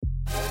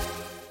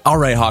All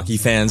right, hockey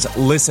fans,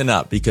 listen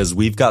up because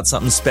we've got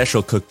something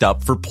special cooked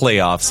up for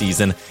playoff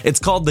season. It's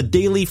called the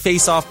Daily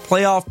Face-Off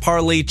Playoff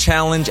Parlay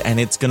Challenge, and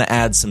it's going to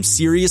add some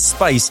serious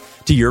spice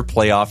to your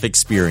playoff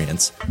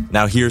experience.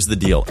 Now, here's the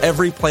deal.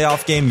 Every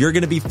playoff game, you're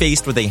going to be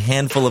faced with a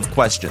handful of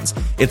questions.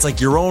 It's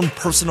like your own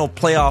personal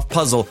playoff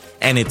puzzle,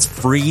 and it's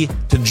free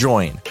to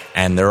join.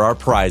 And there are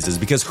prizes,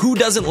 because who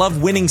doesn't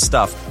love winning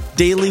stuff?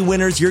 Daily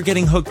winners, you're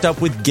getting hooked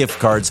up with gift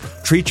cards.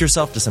 Treat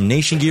yourself to some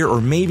Nation gear or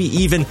maybe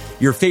even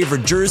your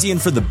favorite jersey.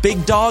 And for the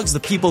big dogs, the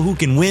people who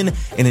can win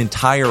an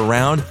entire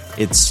round,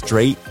 it's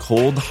straight,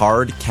 cold,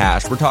 hard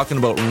cash. We're talking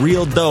about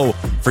real dough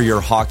for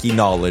your hockey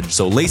knowledge.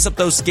 So lace up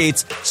those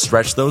skates,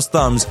 stretch those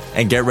thumbs,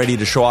 and get ready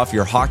to show off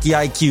your hockey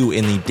IQ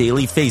in the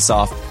Daily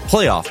Face-Off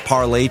Playoff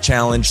Parlay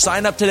Challenge.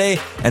 Sign up today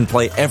and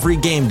play every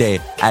game day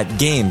at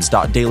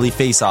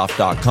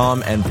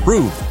games.dailyfaceoff.com and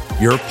prove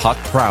your puck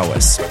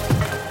prowess.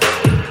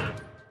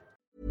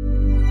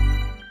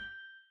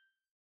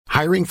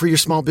 Hiring for your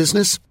small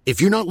business?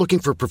 If you're not looking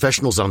for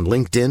professionals on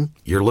LinkedIn,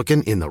 you're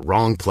looking in the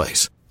wrong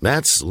place.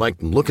 That's like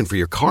looking for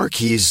your car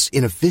keys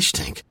in a fish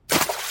tank.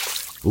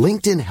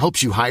 LinkedIn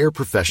helps you hire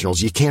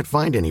professionals you can't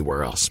find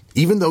anywhere else,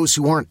 even those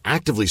who aren't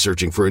actively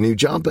searching for a new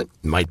job but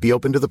might be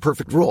open to the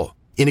perfect role.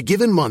 In a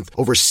given month,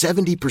 over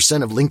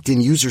 70% of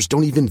LinkedIn users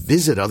don't even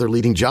visit other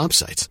leading job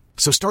sites.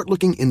 So start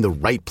looking in the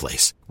right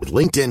place. With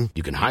LinkedIn,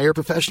 you can hire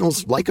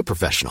professionals like a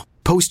professional.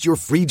 Post your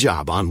free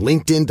job on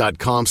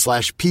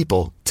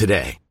linkedin.com/people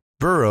today.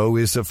 Burrow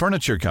is a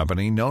furniture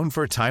company known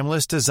for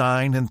timeless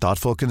design and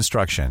thoughtful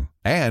construction,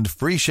 and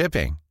free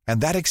shipping,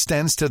 and that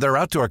extends to their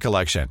outdoor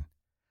collection.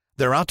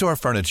 Their outdoor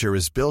furniture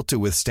is built to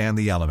withstand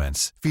the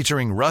elements,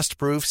 featuring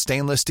rust-proof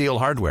stainless steel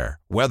hardware,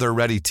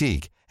 weather-ready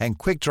teak, and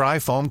quick-dry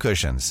foam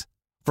cushions.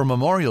 For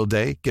Memorial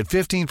Day, get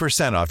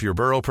 15% off your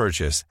Burrow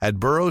purchase at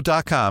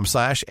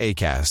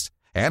burrow.com/acast,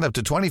 and up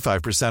to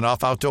 25%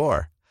 off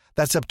outdoor.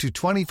 That's up to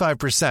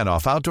 25%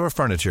 off outdoor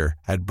furniture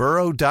at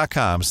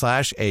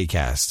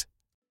burrow.com/acast.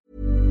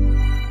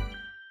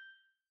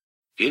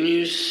 Can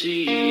you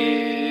see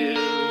it?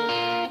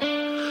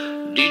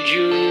 Did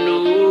you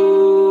notice?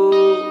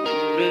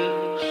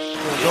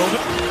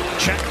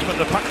 Checked, but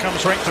the puck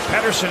comes right to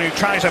Pettersson, who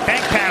tries a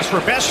bank pass for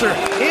Besser.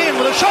 In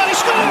with a shot, he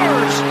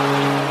scores! A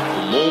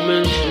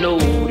moment's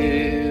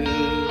notice.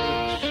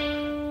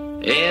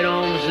 At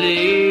arm's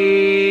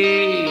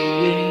length.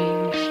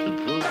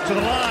 To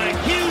the line,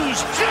 Hughes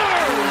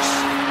scores!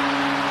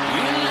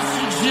 In this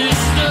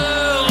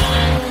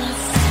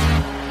existence,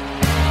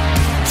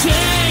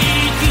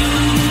 take you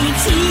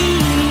to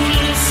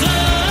the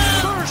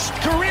sun. First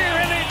career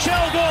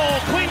NHL goal.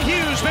 Quinn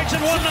Hughes makes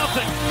it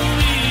 1-0.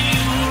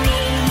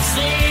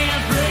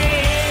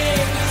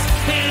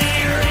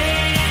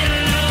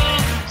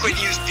 Quinn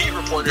Hughes beat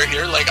reporter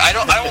here. Like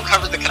I won't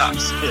cover the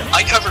Canucks. Yeah.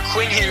 I cover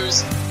Quinn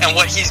Hughes and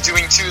what he's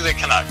doing to the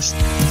Canucks.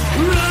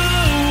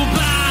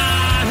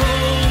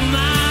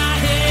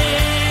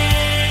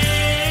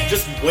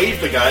 Just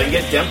wave the guy and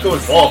get Demko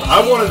involved.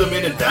 I wanted them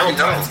in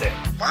Valentine's Day.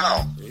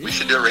 Wow. We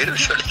should do a radio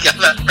show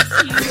together.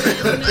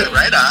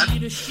 Right on.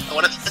 I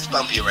want to fist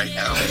bump you right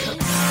now.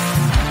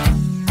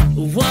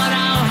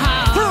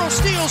 Pearl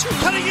steals,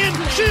 cutting in,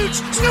 shoots,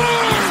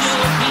 scores!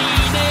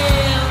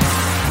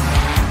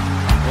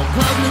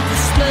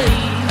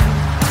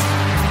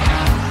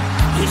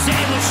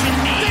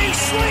 They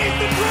slayed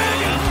the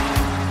dragon!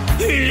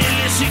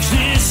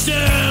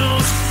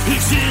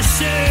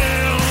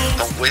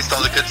 Don't waste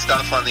all the good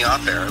stuff on the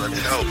off air. Let's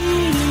go.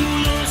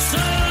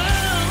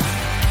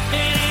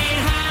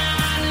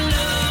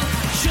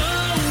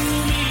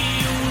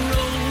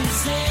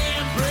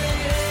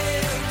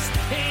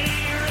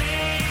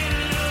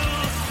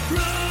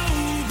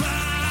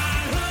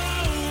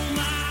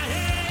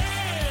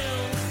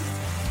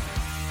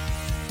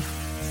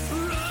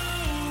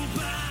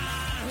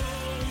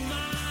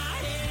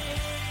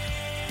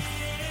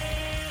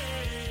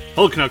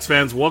 Hello, Canucks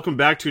fans. Welcome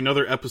back to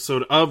another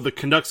episode of the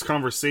Canucks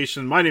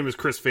Conversation. My name is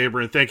Chris Faber,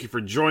 and thank you for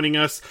joining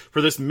us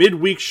for this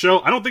midweek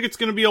show. I don't think it's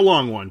going to be a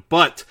long one,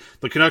 but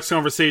the Canucks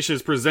Conversation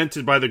is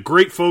presented by the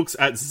great folks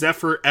at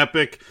Zephyr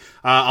Epic.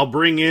 I'll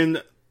bring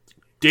in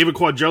David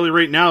Quadrelli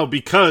right now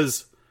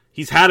because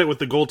he's had it with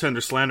the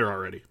goaltender slander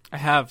already. I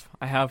have,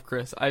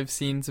 Chris. I've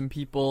seen some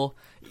people,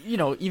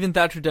 even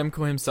Thatcher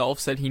Demko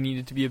himself said he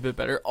needed to be a bit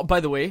better. Oh, by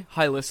the way,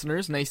 hi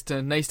listeners, nice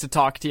to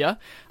talk to you.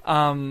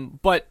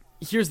 But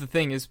here's the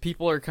thing: is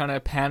people are kind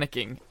of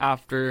panicking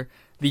after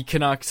the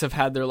Canucks have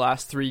had their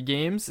last 3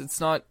 games.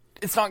 It's not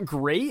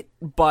great,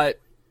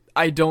 but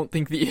I don't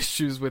think the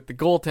issues with the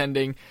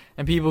goaltending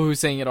and people who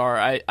saying it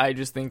are, I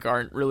just think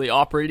aren't really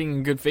operating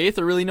in good faith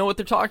or really know what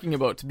they're talking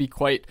about, to be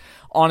quite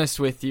honest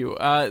with you.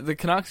 The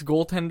Canucks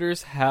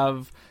goaltenders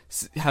have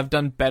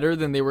done better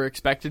than they were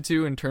expected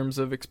to in terms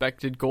of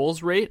expected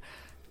goals rate.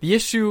 The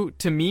issue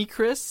to me,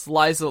 Chris,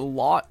 lies a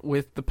lot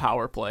with the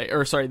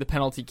the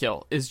penalty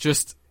kill.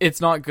 It's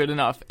not good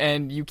enough.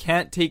 And you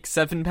can't take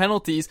 7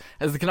 penalties,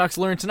 as the Canucks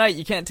learned tonight,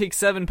 you can't take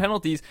 7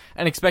 penalties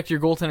and expect your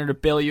goaltender to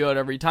bail you out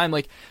every time.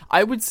 Like,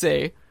 I would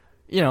say,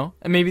 and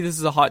maybe this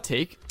is a hot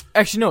take,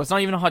 Actually, no, it's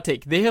not even a hot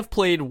take. They have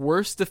played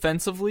worse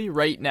defensively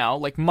right now,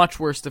 like much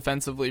worse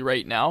defensively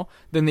right now,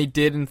 than they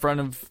did in front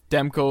of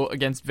Demko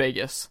against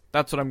Vegas.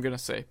 That's what I'm going to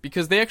say.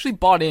 Because they actually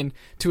bought in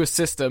to a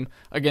system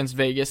against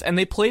Vegas, and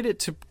they played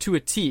it to a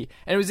T.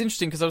 And it was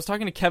interesting because I was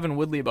talking to Kevin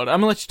Woodley about it. I'm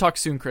going to let you talk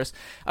soon, Chris.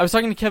 I was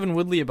talking to Kevin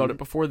Woodley about it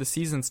before the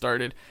season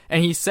started,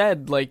 and he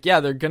said, like,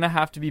 yeah, they're going to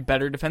have to be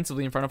better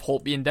defensively in front of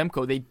Holtby and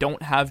Demko. They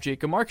don't have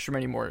Jacob Markstrom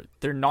anymore.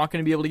 They're not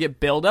going to be able to get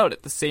bailed out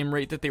at the same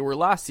rate that they were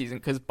last season,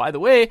 because, by the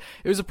way,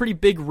 it was a pretty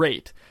big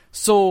rate.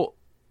 So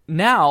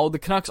now the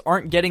Canucks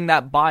aren't getting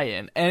that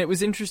buy-in, and it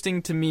was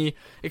interesting to me.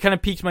 It kind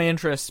of piqued my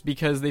interest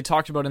because they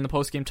talked about in the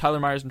postgame, Tyler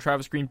Myers and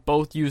Travis Green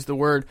both used the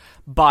word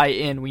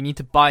buy-in. We need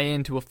to buy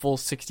into a full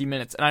 60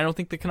 minutes, and I don't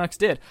think the Canucks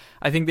did.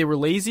 I think they were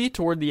lazy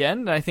toward the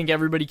end, and I think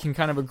everybody can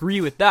kind of agree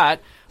with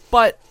that.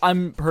 But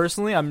I'm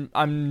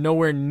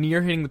nowhere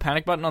near hitting the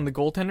panic button on the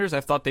goaltenders. I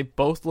thought they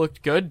both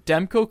looked good.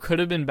 Demko could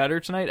have been better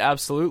tonight,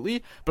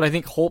 absolutely. But I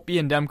think Holtby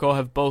and Demko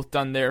have both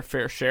done their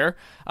fair share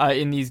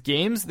in these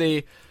games.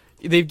 They've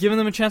given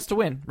them a chance to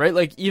win, right?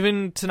 Like,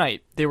 even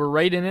tonight, they were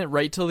right in it,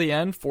 right till the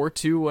end,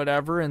 4-2,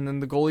 whatever, and then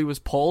the goalie was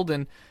pulled,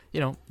 and,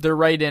 they're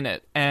right in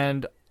it.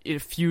 And a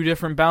few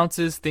different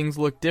bounces, things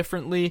look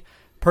differently.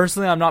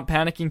 Personally, I'm not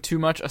panicking too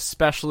much,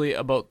 especially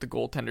about the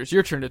goaltenders.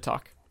 Your turn to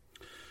talk.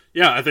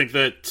 Yeah, I think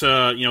that,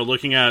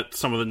 looking at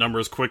some of the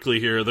numbers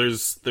quickly here,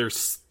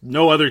 there's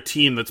no other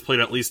team that's played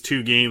at least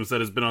 2 games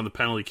that has been on the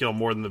penalty kill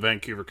more than the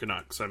Vancouver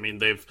Canucks. I mean,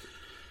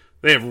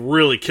 they have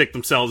really kicked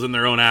themselves in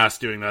their own ass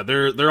doing that.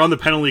 They're on the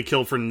penalty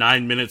kill for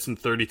 9 minutes and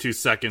 32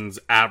 seconds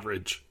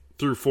average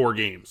through 4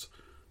 games.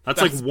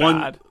 That's like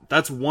bad.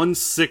 That's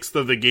 1/6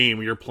 of the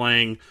game you're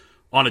playing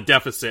on a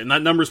deficit, and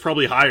that number's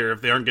probably higher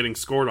if they aren't getting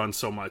scored on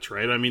so much,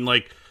 right? I mean,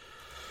 like,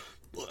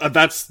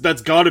 that's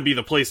got to be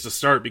the place to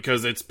start,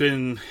 because it's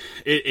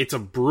a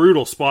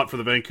brutal spot for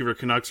the Vancouver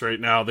Canucks right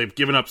now. They've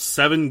given up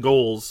 7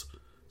 goals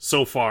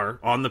so far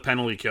on the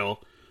penalty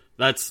kill.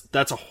 That's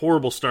a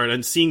horrible start.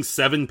 And seeing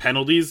 7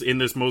 penalties in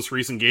this most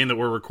recent game that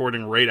we're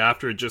recording right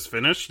after it just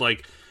finished,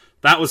 like,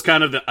 that was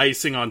kind of the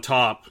icing on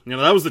top.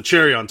 That was the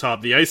cherry on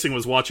top. The icing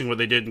was watching what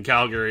they did in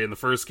Calgary in the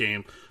first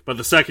game, but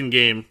the second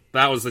game,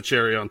 that was the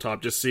cherry on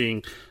top, just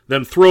seeing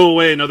them throw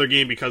away another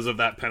game because of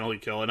that penalty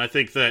kill. And I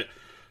think that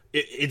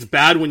it's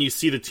bad when you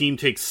see the team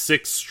take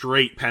 6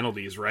 straight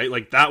penalties, right?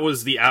 Like, that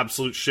was the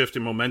absolute shift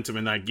in momentum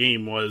in that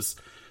game. Was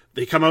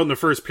they come out in the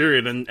first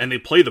period and they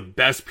play the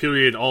best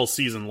period all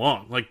season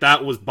long. Like,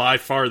 that was by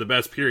far the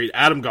best period.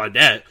 Adam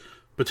Gaudette,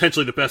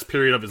 potentially the best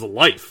period of his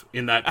life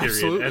in that period.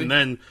 Absolutely. And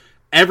then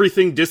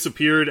everything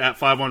disappeared at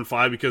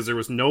 5-on-5 because there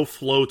was no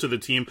flow to the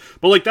team.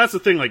 But, like, that's the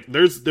thing. Like,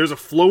 there's a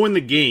flow in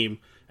the game,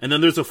 and then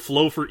there's a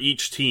flow for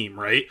each team,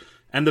 right?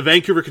 And the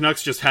Vancouver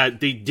Canucks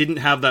they didn't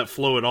have that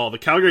flow at all. The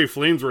Calgary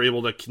Flames were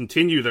able to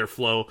continue their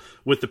flow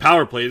with the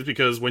power plays,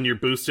 because when you're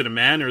boosted a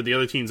man or the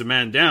other team's a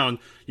man down,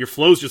 your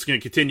flow's just going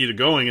to continue to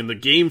going, and the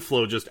game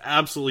flow just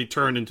absolutely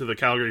turned into the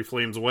Calgary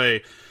Flames'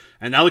 way.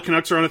 And now the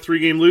Canucks are on a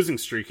 3-game losing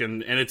streak,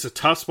 and it's a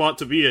tough spot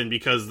to be in,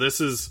 because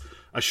this is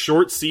a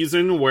short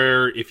season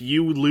where if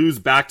you lose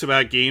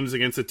back-to-back games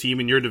against a team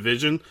in your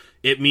division,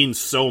 it means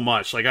so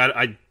much. Like,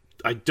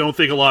 I don't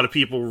think a lot of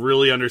people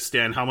really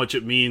understand how much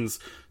it means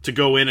to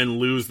go in and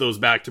lose those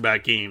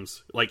back-to-back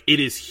games. Like,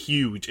 it is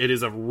huge. It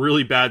is a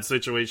really bad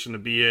situation to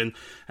be in,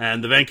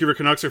 and the Vancouver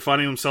Canucks are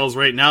finding themselves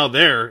right now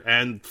there,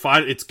 and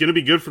it's going to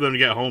be good for them to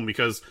get home,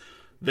 because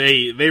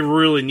they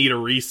really need a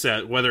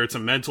reset, whether it's a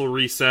mental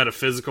reset, a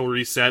physical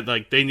reset.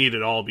 Like, they need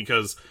it all,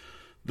 because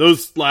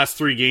those last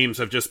 3 games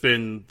have just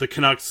been the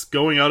Canucks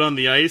going out on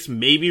the ice,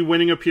 maybe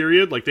winning a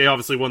period. Like, they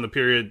obviously won the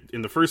period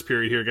in the first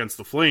period here against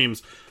the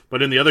Flames,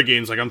 but in the other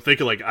games, like, I'm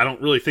thinking, like, I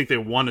don't really think they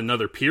won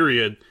another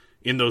period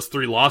in those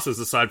 3 losses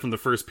aside from the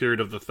first period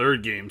of the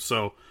third game.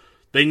 So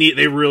they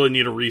really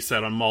need a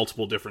reset on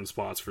multiple different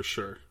spots for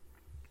sure.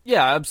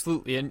 Yeah,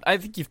 absolutely. And I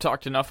think you've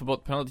talked enough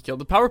about the penalty kill.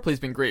 The power play's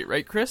been great,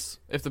 right, Chris?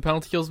 If the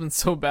penalty kill's been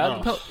so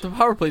bad, the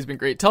power play's been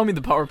great. Tell me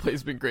the power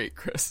play's been great,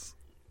 Chris.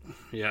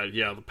 Yeah,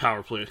 the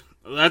power play.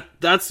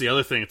 That's the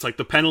other thing. It's like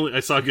the penalty. I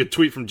saw a good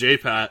tweet from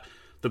J-Pat.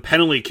 The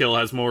penalty kill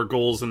has more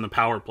goals than the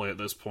power play at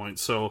this point.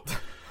 So,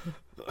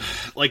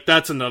 like,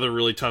 that's another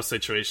really tough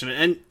situation.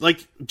 And,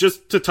 like,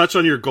 just to touch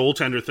on your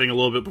goaltender thing a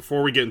little bit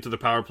before we get into the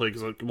power play,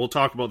 because we'll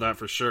talk about that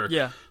for sure.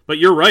 Yeah. But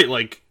you're right.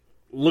 Like,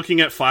 looking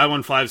at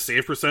 5-on-5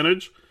 save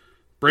percentage,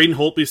 Braden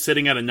Holtby's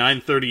sitting at a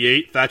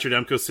 .938, Thatcher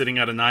Demko's sitting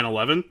at a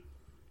 .911.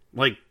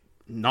 Like,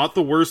 not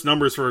the worst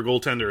numbers for a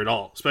goaltender at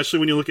all, especially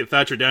when you look at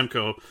Thatcher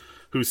Demko,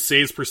 whose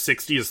saves per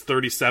 60 is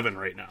 37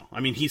 right now. I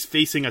mean, he's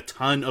facing a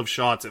ton of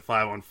shots at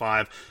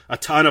 5-on-5, a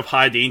ton of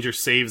high danger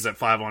saves at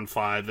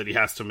 5-on-5 that he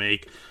has to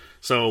make.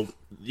 So,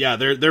 yeah,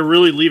 they're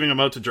really leaving him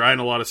out to dry in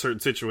a lot of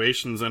certain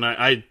situations, and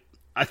I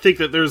think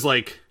that there's,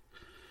 like,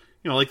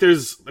 you know, like,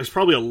 there's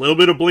probably a little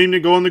bit of blame to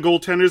go on the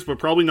goaltenders, but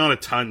probably not a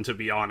ton, to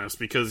be honest,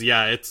 because,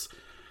 yeah, it's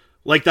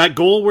like that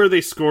goal where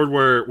they scored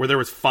where there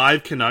was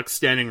 5 Canucks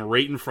standing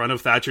right in front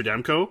of Thatcher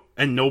Demko,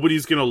 and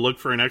nobody's going to look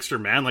for an extra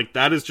man. Like,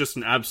 that is just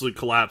an absolute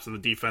collapse in the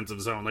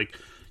defensive zone. Like,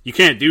 You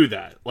can't do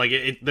that. Like,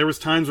 there was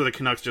times where the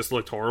Canucks just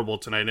looked horrible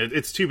tonight, and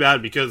it's too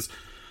bad because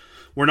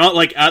we're not,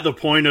 like, at the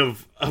point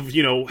of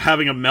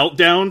having a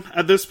meltdown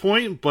at this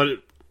point, but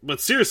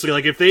seriously,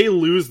 like, if they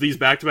lose these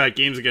back-to-back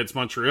games against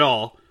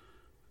Montreal,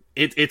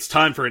 it's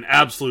time for an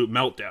absolute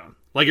meltdown.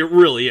 Like, it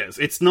really is.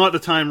 It's not the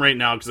time right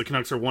now because the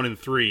Canucks are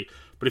 1-3,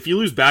 but if you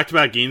lose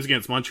back-to-back games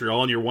against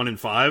Montreal and you're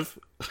 1-5,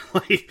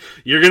 like,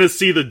 you're gonna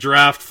see the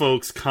draft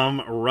folks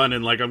come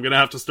running. Like, I'm gonna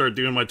have to start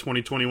doing my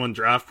 2021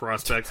 draft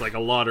prospects like a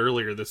lot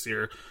earlier this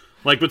year.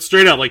 Like, but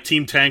straight up, like,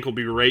 Team Tank will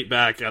be right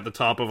back at the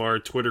top of our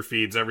Twitter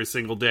feeds every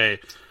single day.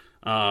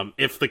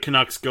 If the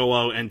Canucks go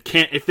out and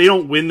if they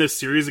don't win this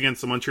series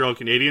against the Montreal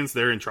Canadiens,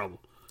 they're in trouble.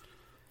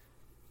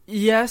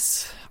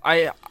 Yes,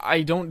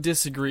 I don't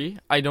disagree.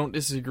 I don't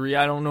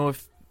know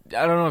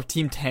if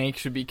Team Tank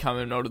should be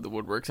coming out of the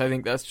woodworks. I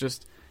think that's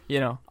just,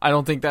 I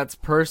don't think that's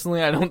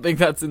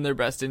in their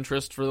best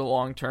interest for the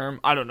long term.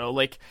 I don't know.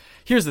 Like,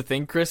 here's the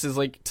thing, Chris, is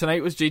like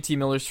tonight was JT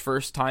Miller's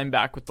first time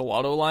back with the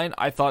Lotto line.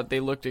 I thought they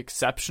looked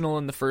exceptional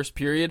in the first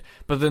period,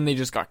 but then they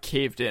just got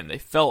caved in. They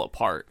fell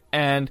apart.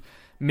 And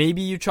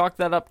maybe you chalk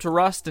that up to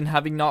rust and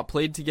having not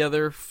played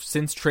together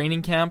since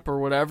training camp or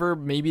whatever.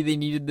 Maybe they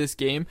needed this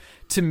game.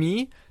 To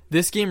me,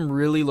 this game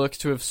really looks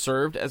to have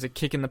served as a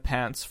kick in the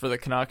pants for the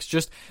Canucks.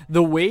 Just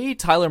the way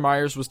Tyler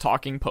Myers was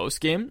talking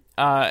post-game,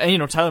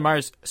 and Tyler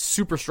Myers,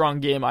 super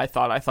strong game, I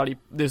thought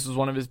this was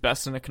one of his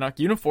best in a Canuck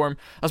uniform,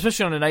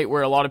 especially on a night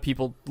where a lot of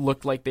people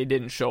looked like they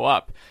didn't show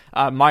up.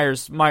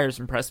 Myers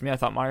impressed me. I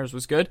thought Myers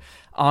was good.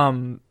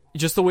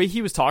 Just the way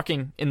he was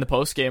talking in the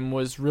post-game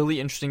was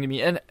really interesting to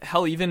me. And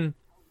hell, even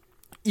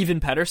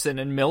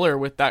Pettersson and Miller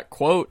with that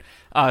quote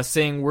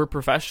saying we're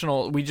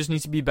professional, we just need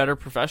to be better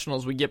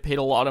professionals, we get paid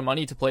a lot of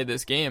money to play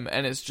this game.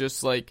 And it's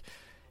just like,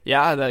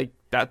 yeah, like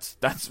that's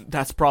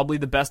probably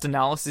the best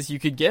analysis you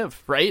could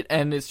give, right?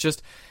 And it's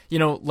just,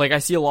 like I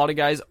see a lot of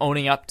guys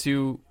owning up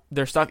to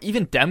their stuff.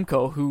 Even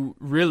Demko, who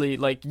really,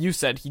 like you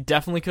said, he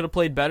definitely could have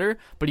played better,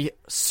 but he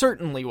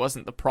certainly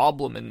wasn't the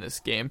problem in this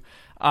game.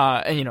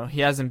 And he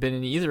hasn't been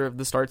in either of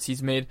the starts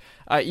he's made.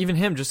 Even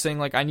him just saying,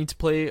 like, I need to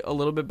play a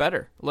little bit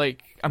better.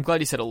 Like, I'm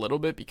glad he said a little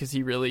bit because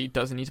he really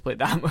doesn't need to play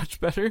that much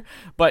better.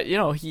 But,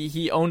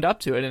 he owned up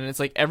to it. And it's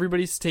like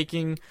everybody's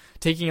taking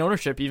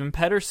ownership. Even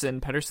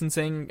Pettersson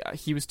saying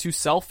he was too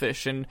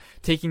selfish and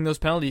taking those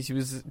penalties. He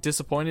was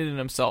disappointed in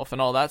himself and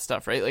all that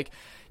stuff, right? Like,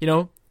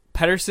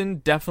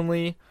 Pettersson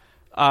definitely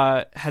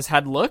has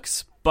had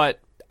looks, but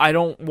I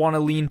don't want to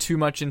lean too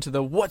much into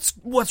the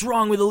what's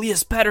wrong with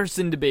Elias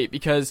Pettersson debate,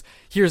 because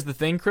here's the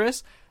thing,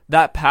 Chris.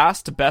 That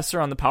pass to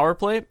Besser on the power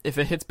play, if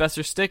it hits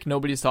Besser's stick,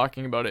 nobody's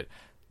talking about it.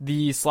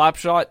 The slap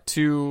shot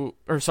on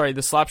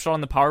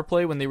the power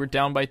play when they were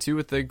down by 2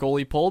 with the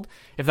goalie pulled,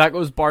 if that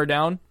goes bar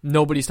down,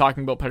 nobody's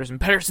talking about Pettersson.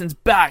 Pettersson's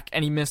back,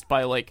 and he missed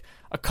by like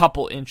a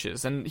couple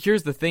inches. And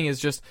here's the thing is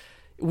just,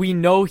 we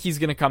know he's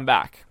going to come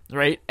back,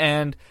 right?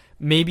 And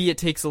maybe it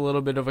takes a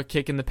little bit of a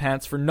kick in the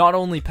pants for not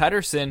only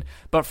Pettersson,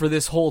 but for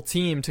this whole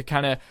team to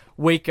kind of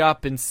wake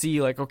up and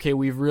see, like, okay,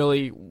 we've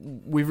really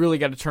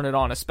got to turn it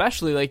on.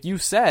 Especially, like you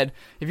said,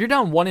 if you're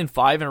down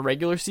 1-5 in a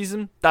regular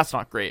season, that's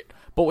not great.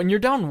 But when you're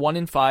down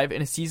 1-5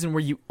 in a season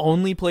where you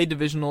only play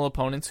divisional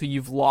opponents who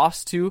you've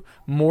lost to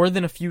more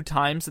than a few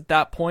times at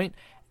that point,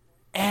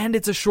 and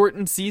it's a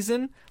shortened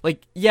season,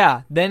 like,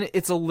 yeah, then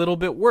it's a little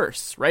bit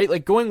worse, right?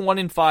 Like, going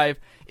 1-5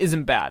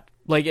 isn't bad.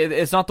 Like,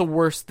 it's not the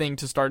worst thing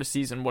to start a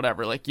season,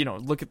 whatever. Like,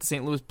 look at the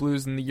St. Louis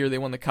Blues in the year they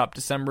won the Cup,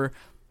 December,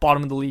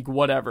 bottom of the league,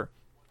 whatever.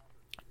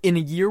 In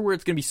a year where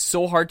it's going to be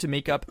so hard to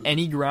make up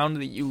any ground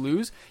that you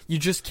lose, you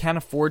just can't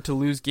afford to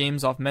lose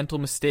games off mental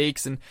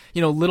mistakes and,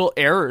 little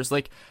errors.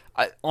 Like,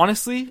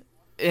 honestly,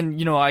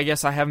 and, I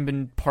guess I haven't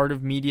been part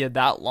of media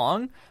that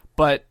long,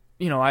 but,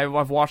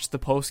 I've watched the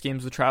post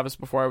games with Travis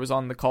before I was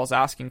on the calls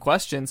asking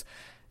questions.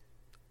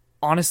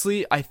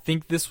 Honestly, I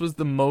think this was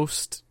the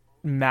most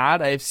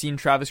mad I have seen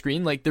Travis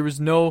Green. Like, there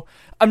was no,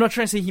 I'm not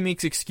trying to say he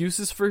makes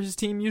excuses for his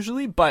team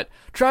usually, but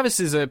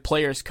Travis is a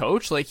player's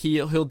coach. Like,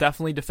 he'll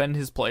definitely defend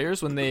his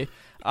players when they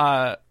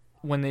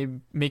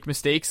make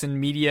mistakes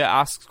and media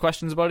asks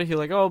questions about it. He'll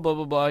like, oh, blah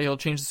blah blah, he'll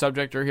change the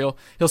subject, or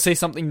he'll say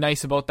something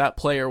nice about that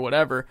player or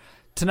whatever.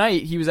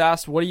 Tonight, he was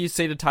asked, what do you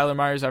say to Tyler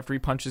Myers after he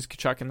punches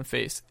Tkachuk in the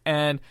face?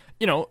 And,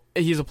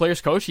 he's a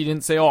player's coach. He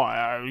didn't say, oh,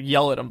 I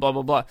yell at him, blah,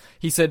 blah, blah.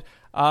 He said,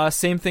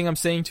 same thing I'm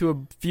saying to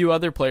a few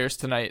other players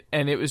tonight.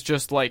 And it was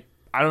just like,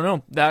 I don't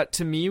know. That,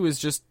 to me, was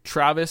just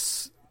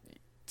Travis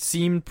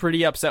seemed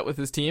pretty upset with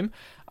his team.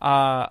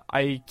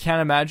 I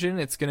can't imagine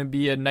it's going to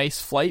be a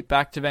nice flight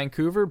back to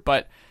Vancouver,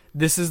 but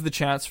this is the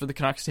chance for the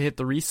Canucks to hit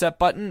the reset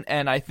button.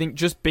 And I think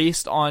just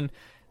based on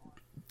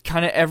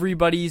kind of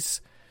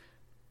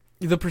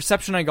the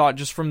perception I got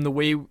just from the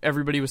way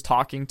everybody was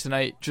talking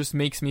tonight just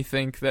makes me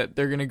think that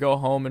they're going to go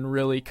home and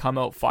really come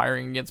out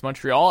firing against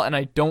Montreal, and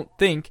I don't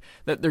think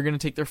that they're going to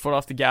take their foot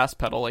off the gas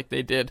pedal like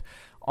they did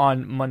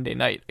on Monday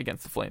night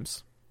against the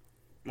Flames.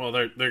 Well,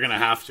 they're going to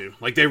have to.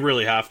 Like, they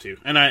really have to.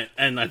 And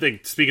I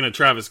think, speaking of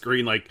Travis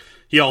Green, like,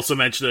 he also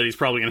mentioned that he's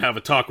probably going to have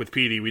a talk with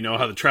Petey. We know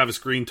how the Travis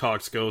Green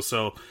talks go,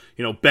 so,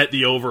 bet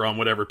the over on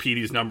whatever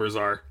Petey's numbers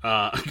are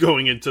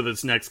going into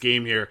this next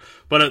game here.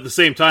 But at the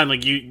same time,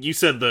 like, you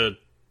said the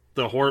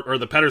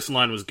Pettersson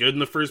line was good in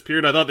the first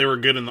period. I thought they were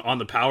good on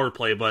the power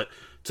play, but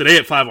today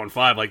at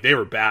 5-on-5, like, they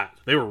were bad.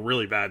 They were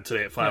really bad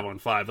today at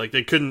 5-on-5. Like,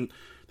 they couldn't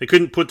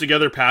put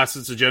together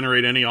passes to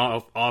generate any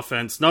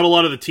offense. Not a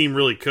lot of the team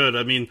really could.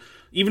 I mean,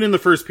 even in the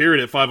first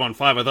period at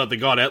 5-on-5, I thought the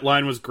Gaudette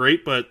line was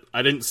great, but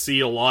I didn't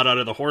see a lot out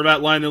of the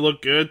Horvat line that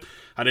looked good.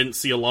 I didn't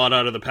see a lot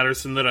out of the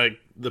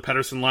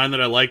Pettersson line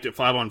that I liked at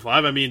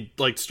 5-on-5. I mean,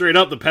 like, straight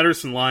up, the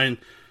Pettersson line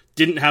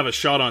didn't have a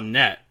shot on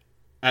net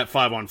at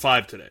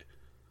 5-on-5 today.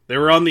 They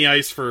were on the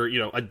ice for,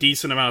 a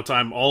decent amount of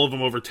time, all of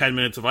them over 10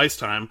 minutes of ice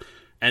time,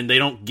 and they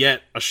don't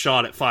get a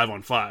shot at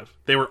 5-on-5.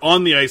 They were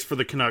on the ice for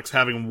the Canucks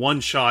having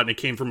one shot, and it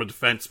came from a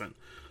defenseman.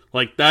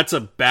 Like, that's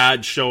a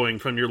bad showing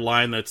from your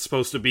line that's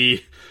supposed to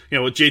be,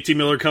 with JT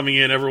Miller coming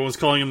in, everyone's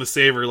calling him the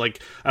saver.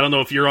 Like, I don't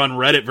know if you're on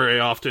Reddit very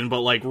often, but,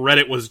 like,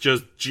 Reddit was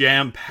just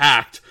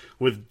jam-packed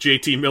with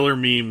JT Miller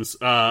memes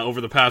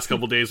over the past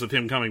couple days with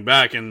him coming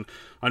back, and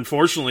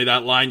unfortunately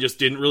that line just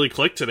didn't really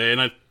click today,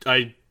 and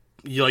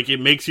it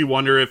makes you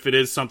wonder if it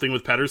is something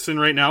with Pettersson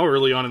right now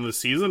early on in the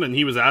season, and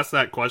he was asked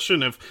that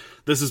question if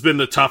this has been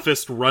the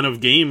toughest run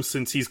of games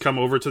since he's come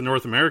over to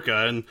North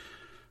America, and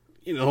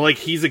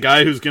he's a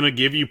guy who's going to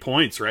give you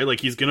points, right? Like,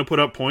 he's going to put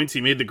up points.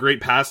 He made the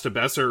great pass to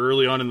Besser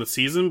early on in the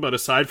season, but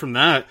aside from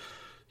that,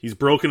 he's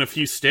broken a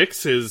few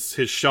sticks. His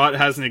shot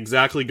hasn't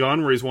exactly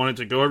gone where he's wanted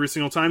to go every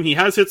single time. He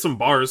has hit some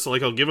bars, so,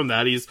 I'll give him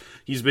that.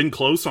 He's been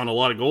close on a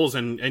lot of goals,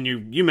 and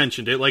you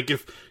mentioned it. Like,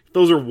 if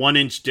those are 1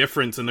 inch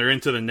difference and they're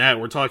into the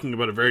net, we're talking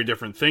about a very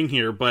different thing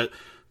here, but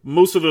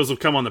most of those have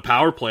come on the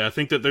power play. I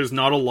think that there's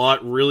not a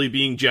lot really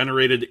being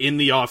generated in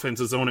the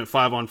offensive zone at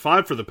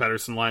 5-on-5 for the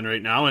Pettersson line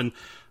right now, and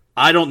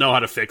I don't know how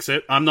to fix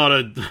it. I'm not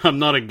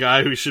a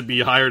guy who should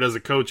be hired as a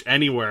coach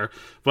anywhere,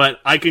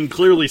 but I can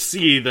clearly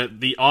see that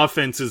the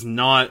offense is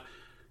not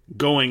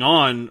going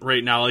on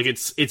right now. Like,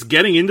 it's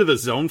getting into the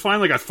zone fine.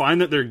 Like, I find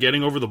that they're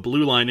getting over the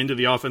blue line into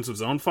the offensive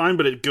zone fine,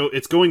 but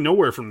it's going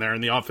nowhere from there in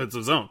the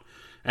offensive zone.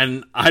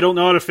 And I don't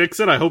know how to fix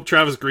it. I hope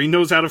Travis Green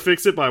knows how to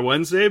fix it by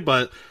Wednesday,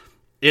 but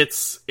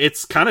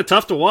it's kind of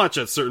tough to watch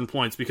at certain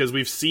points because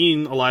we've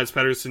seen Elias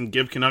Pettersson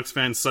give Canucks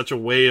fans such a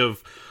way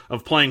of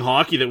playing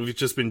hockey that we've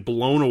just been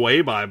blown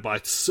away by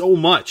so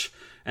much.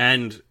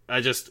 And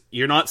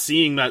you're not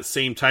seeing that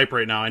same type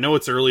right now. I know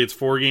it's early, it's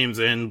 4 games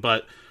in,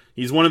 but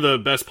he's one of the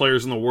best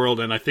players in the world,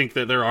 and I think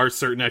that there are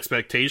certain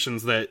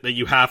expectations that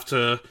you have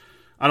to,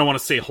 I don't want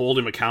to say hold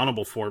him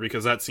accountable for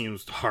because that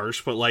seems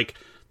harsh, but like,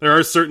 there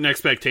are certain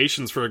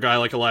expectations for a guy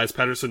like Elias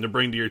Pettersson to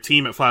bring to your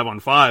team at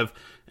 5-on-5,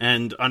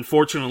 and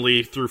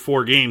unfortunately, through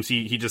 4 games,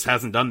 he just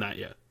hasn't done that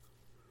yet.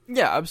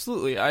 Yeah,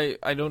 absolutely.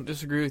 I don't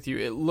disagree with you.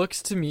 It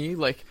looks to me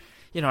like,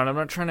 and I'm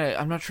not trying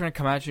to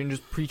come at you and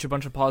just preach a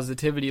bunch of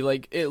positivity.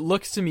 Like, it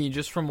looks to me,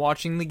 just from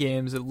watching the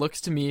games, it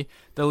looks to me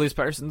that Elias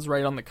Pettersson's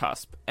right on the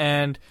cusp.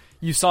 And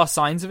you saw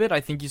signs of it.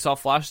 I think you saw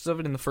flashes of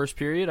it in the first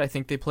period. I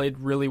think they played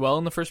really well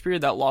in the first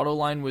period. That Lotto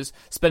line was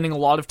spending a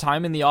lot of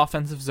time in the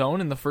offensive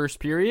zone in the first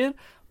period,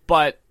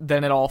 but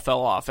then it all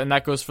fell off. And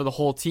that goes for the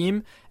whole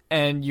team.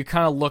 And you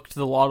kind of look to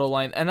the Lotto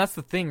line. And that's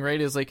the thing, right,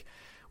 is like,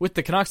 with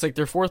the Canucks, like,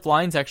 their fourth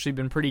line's actually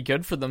been pretty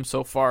good for them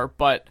so far,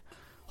 but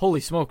holy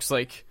smokes,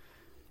 like,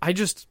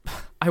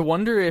 I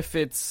wonder if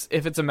it's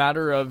a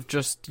matter of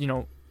just,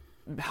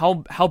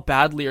 how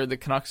badly are the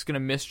Canucks going to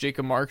miss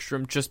Jacob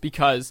Markstrom just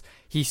because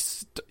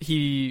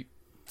he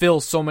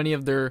fills so many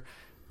of their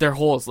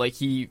holes, like,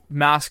 he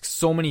masks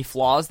so many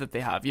flaws that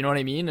they have, you know what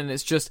I mean? And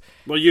it's just,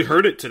 well, you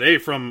heard it today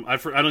from, I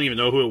don't even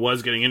know who it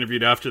was getting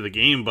interviewed after the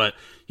game, but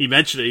he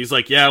mentioned it. He's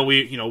like, yeah,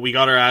 we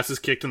got our asses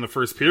kicked in the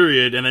first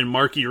period, and then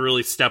Markey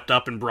really stepped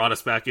up and brought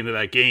us back into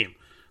that game.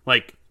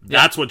 Like,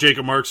 that's what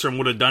Jacob Markstrom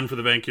would have done for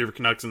the Vancouver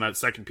Canucks in that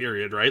second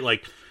period, right?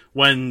 Like,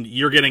 when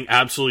you're getting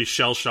absolutely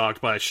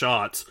shell-shocked by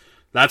shots,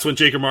 that's when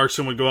Jacob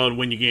Markstrom would go out and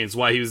win you games.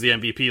 Why he was the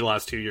MVP the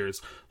last 2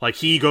 years. Like,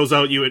 he goes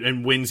out you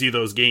and wins you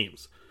those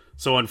games.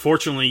 So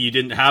unfortunately, you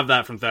didn't have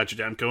that from Thatcher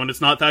Demko, and it's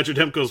not Thatcher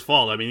Demko's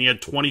fault. I mean, he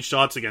had 20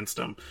 shots against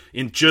him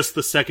in just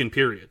the second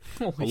period.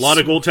 A lot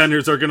of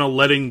goaltenders are going to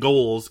let in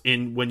goals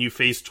when you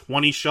face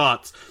 20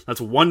 shots.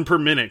 That's 1 per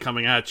minute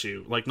coming at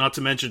you. Like, not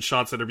to mention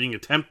shots that are being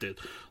attempted.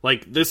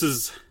 Like,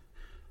 there's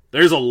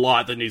a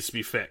lot that needs to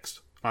be fixed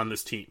on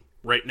this team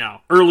right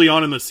now, early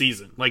on in the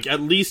season. Like,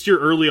 at least you're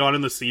early on in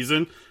the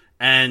season,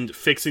 and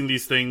fixing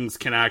these things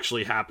can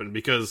actually happen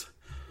because,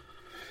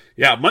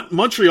 yeah,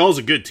 Montreal's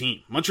a good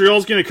team.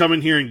 Montreal's going to come in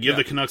here and give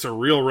the Canucks a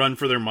real run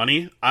for their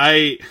money.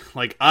 I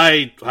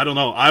don't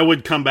know. I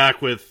would come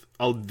back with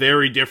a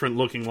very different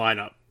looking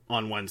lineup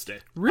on Wednesday.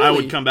 Really? I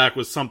would come back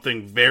with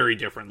something very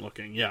different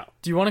looking, yeah.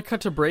 Do you want to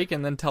cut to break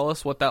and then tell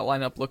us what that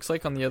lineup looks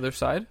like on the other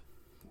side?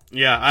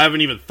 Yeah, I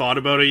haven't even thought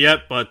about it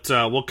yet, but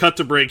we'll cut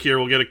to break here.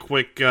 We'll get a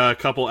quick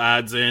couple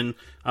ads in,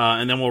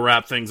 and then we'll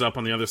wrap things up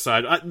on the other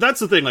side. That's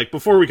the thing, like,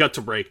 before we cut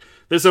to break,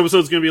 this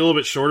episode's going to be a little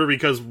bit shorter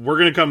because we're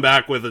going to come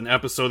back with an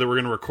episode that we're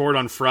going to record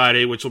on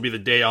Friday, which will be the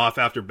day off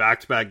after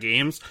back-to-back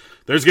games.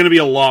 There's going to be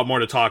a lot more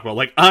to talk about.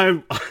 Like,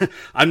 I'm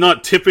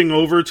not tipping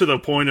over to the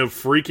point of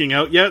freaking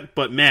out yet,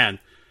 but man,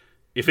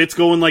 if it's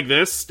going like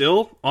this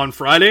still on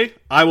Friday,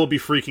 I will be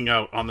freaking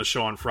out on the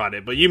show on Friday.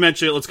 But you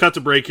mentioned it. Let's cut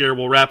to break here.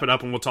 We'll wrap it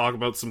up and we'll talk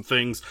about some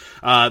things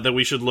that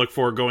we should look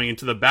for going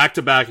into the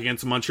back-to-back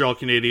against the Montreal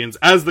Canadiens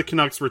as the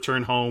Canucks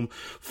return home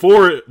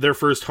for their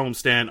first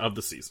homestand of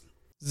the season.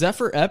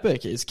 Zephyr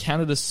Epic is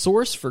Canada's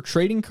source for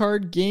trading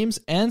card, games,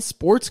 and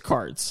sports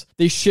cards.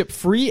 They ship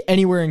free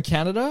anywhere in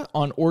Canada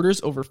on orders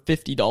over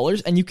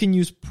 $50, and you can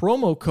use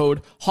promo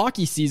code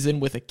HOCKEYSEASON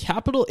with a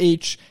capital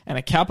H and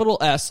a capital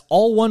S,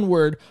 all one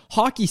word,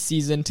 Hockey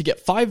Season, to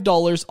get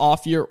 $5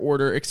 off your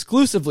order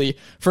exclusively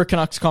for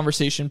Canucks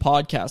Conversation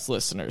podcast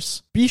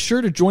listeners. Be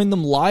sure to join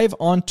them live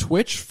on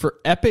Twitch for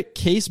epic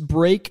case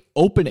break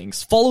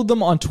openings. Follow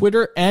them on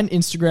Twitter and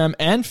Instagram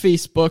and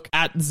Facebook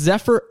at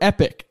Zephyr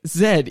Epic,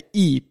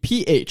 ZEPHYR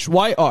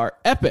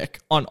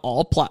Epic on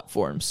all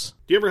platforms.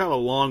 Do you ever have a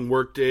long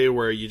work day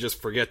where you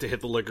just forget to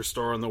hit the liquor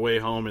store on the way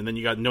home and then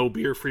you got no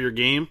beer for your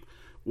game?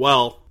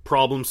 Well,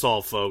 problem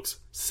solved, folks.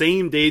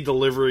 Same day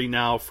delivery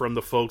now from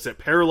the folks at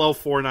Parallel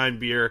 49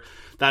 Beer.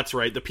 That's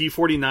right, the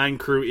P49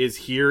 crew is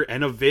here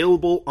and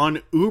available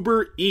on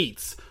Uber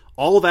Eats.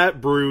 All that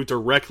brew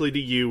directly to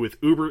you with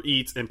Uber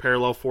Eats and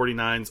Parallel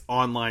 49's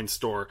online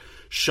store.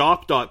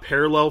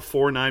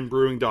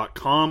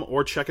 Shop.parallel49brewing.com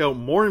or check out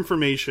more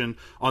information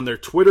on their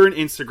Twitter and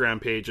Instagram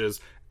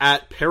pages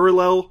at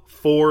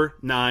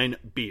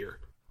Parallel49Beer.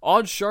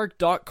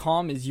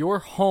 Oddshark.com is your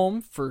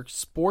home for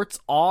sports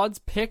odds,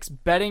 picks,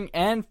 betting,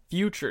 and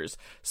futures.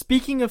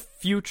 Speaking of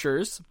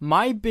futures,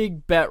 my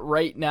big bet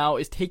right now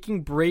is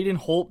taking Braden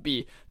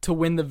Holtby to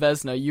win the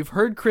Vezina. You've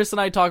heard Chris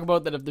and I talk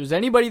about that if there's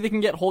anybody that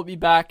can get Holtby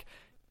back,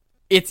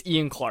 it's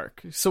Ian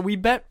Clark. So we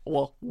bet,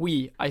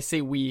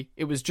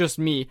 it was just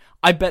me.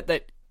 I bet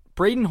that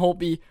Braden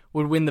Holtby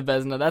would win the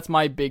Vezina. That's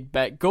my big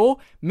bet. Go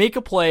make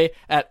a play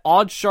at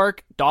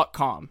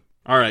oddshark.com.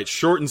 All right,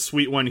 short and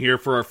sweet one here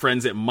for our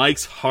friends at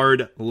Mike's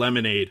Hard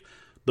Lemonade,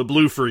 the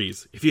Blue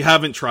Freeze. If you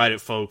haven't tried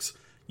it, folks,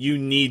 you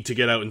need to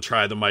get out and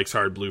try the Mike's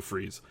Hard Blue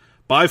Freeze.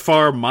 By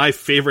far, my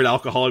favorite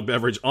alcoholic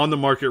beverage on the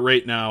market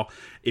right now.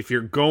 If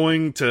you're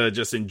going to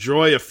just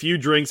enjoy a few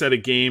drinks at a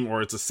game,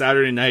 or it's a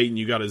Saturday night and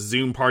you got a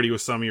Zoom party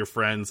with some of your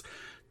friends,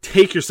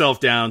 take yourself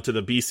down to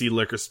the BC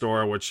liquor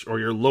store, or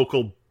your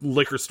local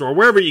liquor store,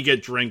 wherever you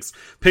get drinks.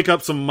 Pick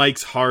up some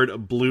Mike's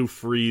Hard Blue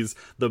Freeze,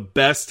 the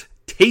best,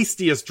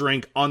 tastiest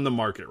drink on the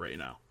market right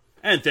now.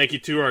 And thank you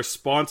to our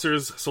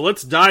sponsors. So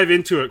let's dive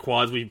into it,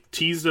 Quads. We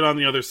teased it on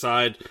the other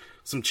side.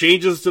 Some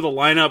changes to the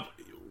lineup,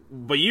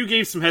 but you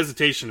gave some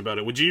hesitation about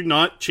it. Would you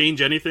not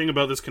change anything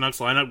about this Canucks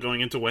lineup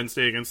going into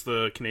Wednesday against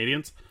the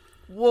Canadiens?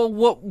 Well,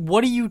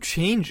 what are you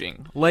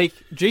changing? Like,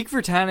 Jake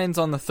Virtanen's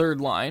on the third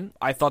line.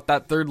 I thought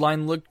that third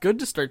line looked good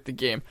to start the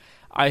game.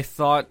 I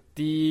thought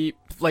the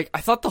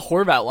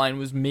Horvat line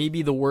was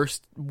maybe the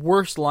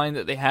worst line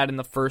that they had in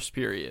the first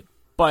period.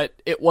 But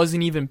it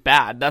wasn't even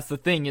bad. That's the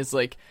thing, is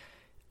like,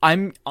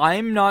 I'm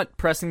not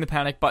pressing the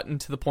panic button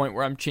to the point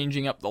where I'm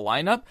changing up the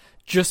lineup,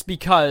 just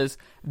because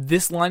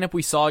this lineup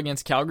we saw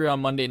against Calgary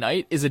on Monday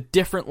night is a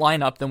different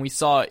lineup than we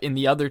saw in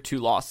the other two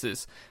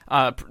losses,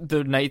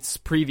 the nights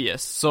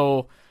previous.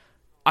 So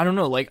I don't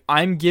know, like,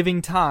 I'm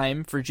giving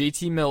time for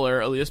JT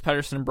Miller, Elias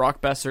Pettersson, and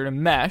Brock Besser to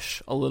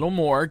mesh a little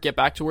more, get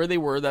back to where they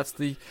were. That's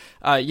the,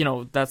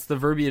 that's the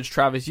verbiage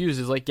Travis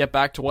uses, like, get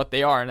back to what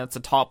they are, and that's a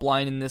top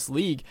line in this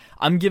league.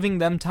 I'm giving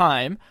them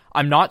time.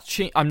 I'm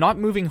not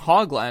moving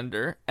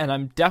Hoglander, and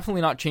I'm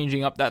definitely not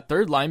changing up that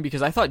third line,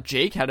 because I thought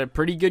Jake had a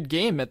pretty good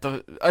game at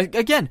the,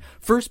 again,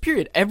 first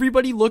period.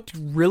 Everybody looked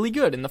really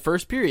good in the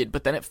first period,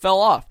 but then it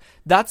fell off.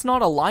 That's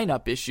not a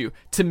lineup issue.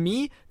 To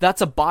me,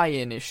 that's a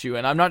buy-in issue,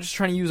 and I'm not just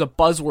trying to use a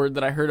buzzword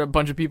that I heard a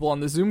bunch of people on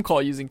the Zoom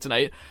call using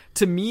tonight.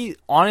 To me,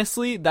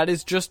 honestly, that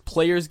is just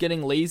players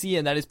getting lazy,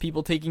 and that is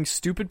people taking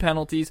stupid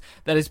penalties.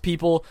 That is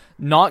people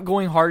not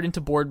going hard into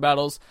board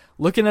battles.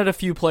 Looking at a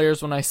few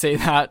players when I say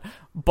that,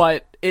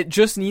 but it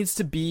just needs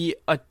to be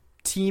a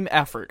team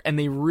effort, and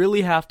they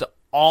really have to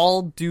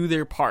all do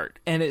their part,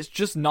 and it's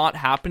just not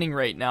happening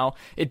right now.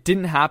 It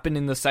didn't happen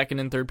in the second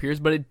and third periods,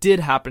 but it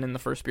did happen in the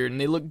first period, and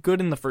they look good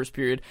in the first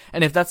period.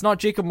 And if that's not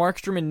Jacob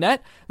Markstrom in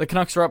net, the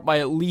Canucks are up by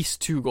at least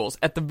 2 goals,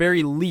 at the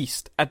very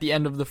least, at the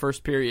end of the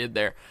first period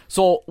there.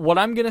 So what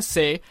I'm going to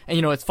say,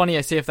 and it's funny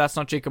I say if that's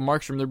not Jacob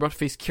Markstrom, they're about to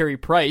face Carey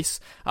Price,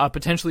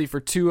 potentially for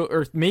 2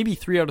 or maybe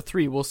 3 out of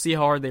 3. We'll see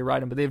how hard they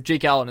ride him, but they have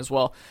Jake Allen as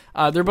well.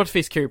 They're about to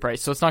face Carey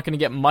Price, so it's not going to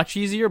get much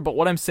easier, but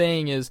what I'm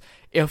saying is,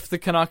 if the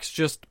Canucks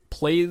just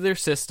play their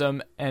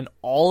system and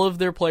all of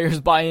their players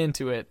buy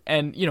into it.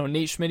 And,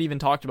 Nate Schmidt even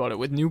talked about it.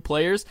 With new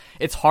players,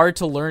 it's hard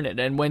to learn it.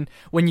 And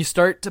when you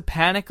start to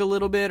panic a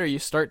little bit or you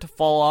start to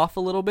fall off a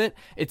little bit,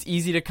 it's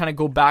easy to kind of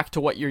go back to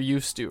what you're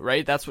used to,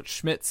 right? That's what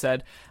Schmidt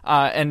said.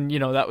 And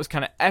that was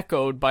kind of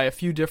echoed by a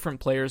few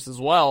different players as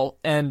well.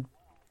 And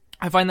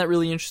I find that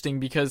really interesting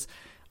because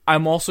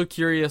I'm also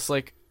curious,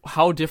 like,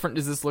 how different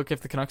does this look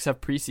if the Canucks have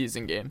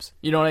preseason games?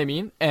 You know what I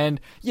mean? And,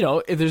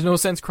 if there's no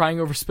sense crying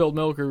over spilled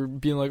milk or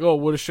being like, oh,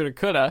 woulda, shoulda,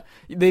 coulda.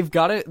 They've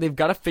got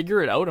to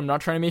figure it out. I'm not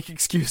trying to make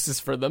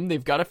excuses for them.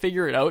 They've got to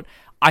figure it out.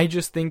 I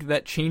just think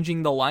that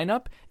changing the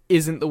lineup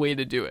isn't the way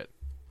to do it.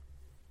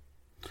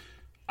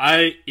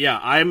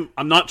 I'm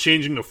not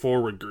changing the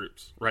forward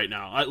groups right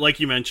now. Like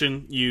you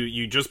mentioned,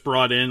 you just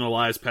brought in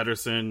Elias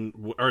Pettersson,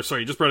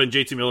 you just brought in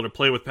JT Miller to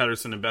play with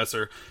Pettersson and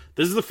Besser.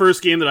 This is the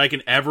first game that I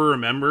can ever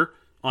remember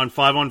on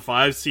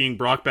 5-on-5 seeing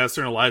Brock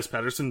Besser and Elias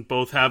Pettersson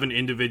both have an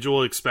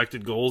individual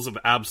expected goals of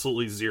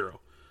absolutely 0.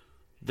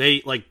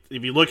 They, like,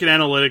 if you look at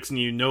analytics and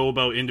you know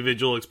about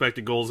individual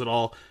expected goals at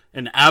all,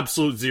 an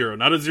absolute 0.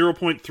 Not a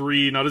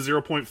 0.3, not a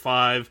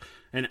 0.5,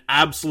 an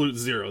absolute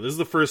 0. This is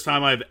the first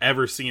time I've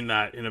ever seen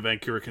that in a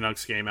Vancouver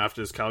Canucks game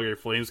after this Calgary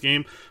Flames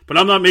game. But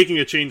I'm not making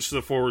a change to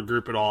the forward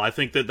group at all. I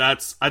think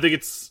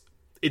it's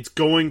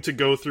going to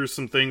go through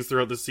some things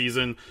throughout the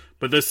season,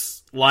 but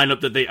this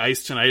lineup that they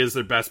iced tonight is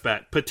their best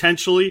bet.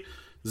 Potentially,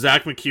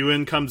 Zach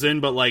McEwen comes in,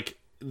 but like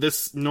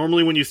this,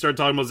 normally when you start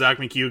talking about Zach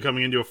McEwen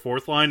coming into a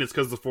fourth line, it's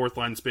because the fourth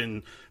line's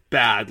been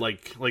bad,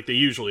 like they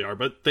usually are,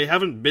 but they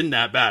haven't been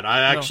that bad.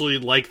 I actually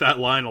like that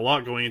line a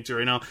lot going into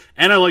right now,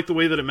 and I like the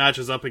way that it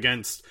matches up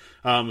against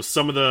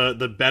some of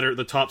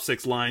the top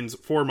 6 lines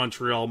for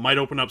Montreal. Might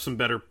open up some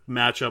better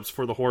matchups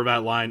for the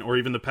Horvat line or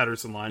even the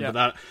Pettersson line, but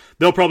that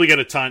they'll probably get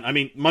a ton. I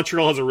mean,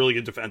 Montreal has a really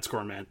good defense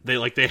core, man.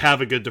 They have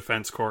a good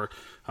defense core,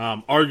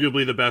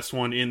 arguably the best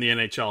one in the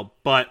NHL,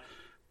 but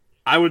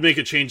I would make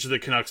a change to the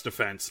Canucks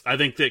defense. I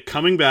think that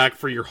coming back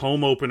for your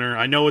home opener,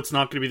 I know it's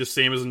not going to be the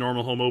same as a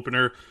normal home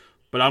opener,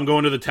 but I'm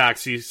going to the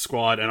taxi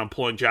squad and I'm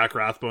pulling Jack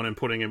Rathbone and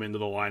putting him into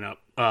the lineup.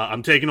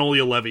 I'm taking Olli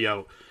Juolevi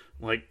out.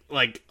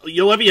 Like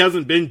Juolevi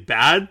hasn't been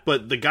bad,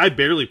 but the guy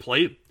barely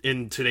played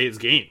in today's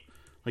game.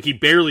 Like, he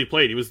barely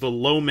played. He was the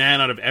low man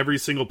out of every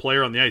single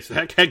player on the ice.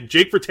 Heck,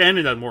 Jake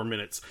Virtanen had more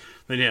minutes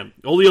than him.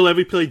 Olli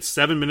Juolevi played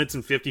 7 minutes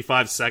and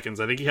 55 seconds.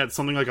 I think he had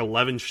something like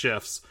 11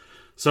 shifts.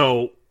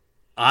 So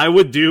I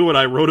would do what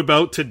I wrote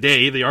about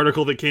today, the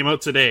article that came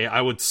out today. I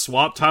would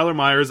swap Tyler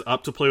Myers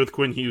up to play with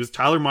Quinn Hughes.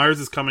 Tyler Myers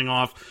is coming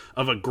off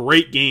of a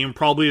great game,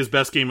 probably his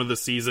best game of the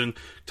season.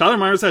 Tyler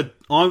Myers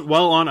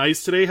on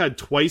ice today, had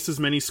twice as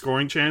many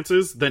scoring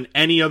chances than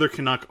any other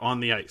Canuck on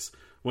the ice.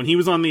 When he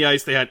was on the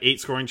ice, they had 8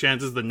 scoring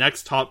chances. The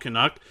next top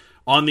Canuck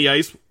on the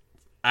ice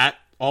at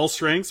all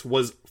strengths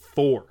was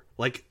 4.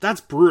 Like, that's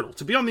brutal.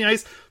 To be on the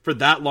ice for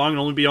that long and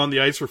only be on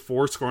the ice for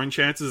 4 scoring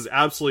chances is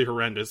absolutely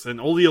horrendous.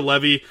 And Olli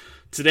Juolevi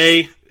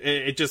today,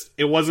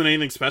 it wasn't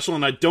anything special,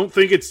 and I don't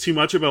think it's too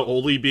much about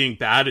Olli being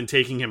bad and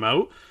taking him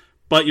out,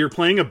 but you're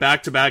playing a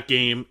back-to-back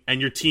game,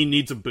 and your team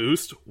needs a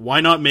boost.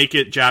 Why not make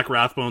it Jack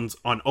Rathbone's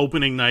on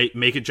opening night,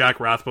 make it Jack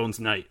Rathbone's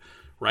night,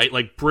 right?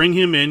 Like, bring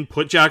him in,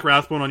 put Jack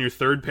Rathbone on your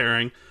third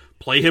pairing,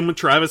 play him with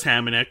Travis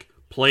Hamonic,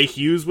 play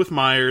Hughes with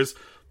Myers,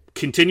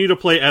 continue to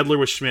play Edler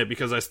with Schmidt,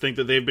 because I think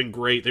that they've been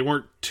great. They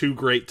weren't too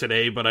great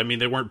today, but I mean,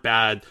 they weren't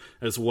bad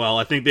as well.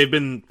 I think they've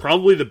been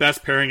probably the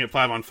best pairing at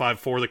 5-on-5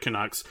 for the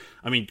Canucks.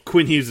 I mean,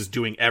 Quinn Hughes is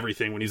doing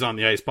everything when he's on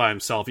the ice by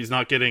himself. He's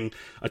not getting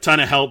a ton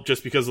of help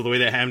just because of the way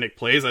that Hamonic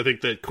plays. I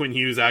think that Quinn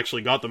Hughes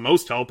actually got the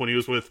most help when he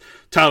was with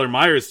Tyler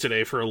Myers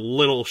today for a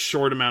little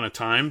short amount of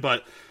time,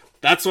 but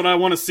that's what I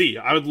want to see.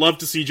 I would love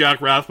to see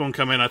Jack Rathbone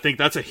come in. I think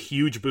that's a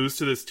huge boost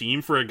to this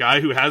team for a guy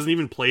who hasn't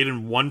even played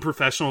in one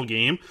professional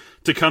game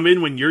to come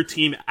in when your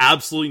team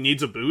absolutely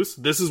needs a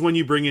boost. This is when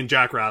you bring in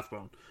Jack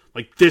Rathbone.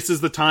 Like, this is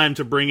the time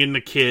to bring in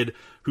the kid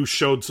who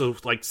showed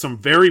some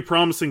very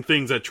promising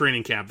things at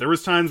training camp. There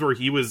was times where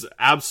he was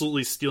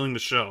absolutely stealing the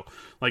show.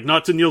 Like,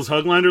 not to Niels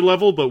Höglander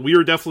level, but we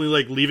were definitely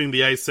like leaving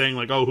the ice saying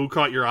like, oh, who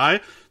caught your eye?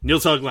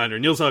 Niels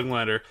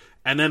Höglander.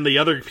 And then the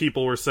other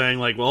people were saying,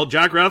 like, well,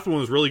 Jack Rathbone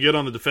was really good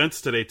on the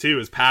defense today, too.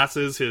 His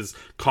passes, his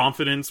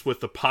confidence with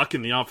the puck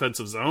in the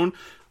offensive zone.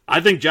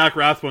 I think Jack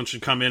Rathbone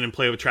should come in and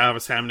play with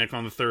Travis Hamonic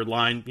on the third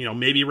line. You know,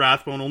 maybe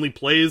Rathbone only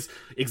plays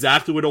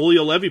exactly what Olli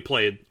Juolevi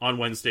played on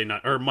Wednesday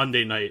night or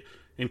Monday night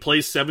and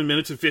plays 7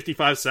 minutes and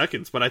 55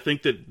 seconds. But I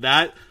think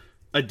that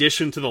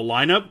addition to the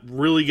lineup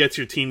really gets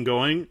your team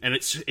going, and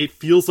it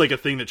feels like a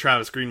thing that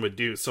Travis Green would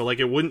do. So, like,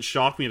 it wouldn't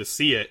shock me to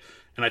see it,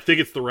 and I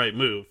think it's the right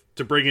move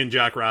to bring in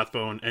Jack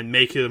Rathbone and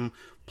make him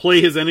play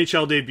his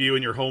NHL debut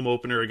in your home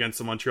opener against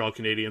the Montreal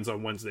Canadiens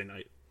on Wednesday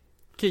night.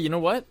 Okay, you know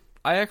what?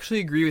 I actually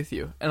agree with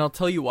you, and I'll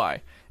tell you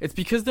why. It's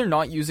because they're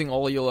not using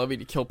Olli Juolevi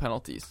to kill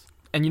penalties.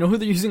 And you know who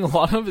they're using a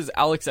lot of is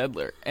Alex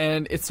Edler.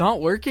 And it's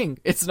not working.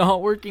 It's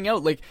not working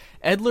out. Like,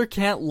 Edler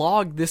can't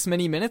log this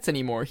many minutes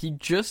anymore. He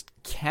just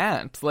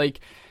can't. Like,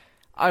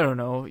 I don't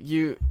know.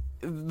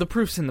 the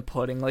proof's in the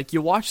pudding. Like,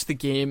 you watch the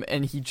game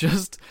and he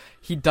doesn't,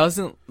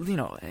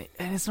 and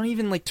it's not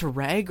even like to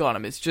rag on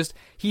him. It's just,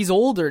 he's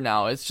older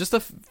now. It's just a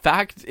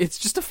fact.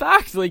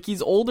 Like,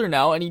 he's older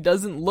now and he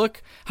doesn't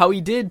look how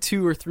he did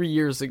 2 or 3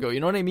 years ago. You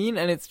know what I mean?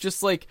 And it's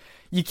just like,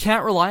 you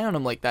can't rely on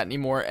him like that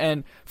anymore.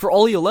 And for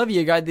Ollie Levy,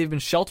 a guy they've been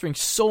sheltering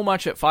so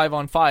much at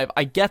 5-on-5,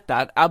 I get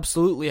that.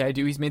 Absolutely, I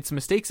do. He's made some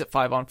mistakes at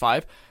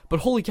 5-on-5. But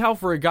holy cow,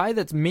 for a guy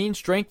that's main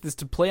strength is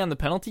to play on the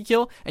penalty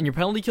kill, and your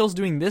penalty kill's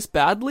doing this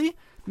badly,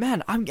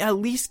 man, I'm at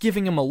least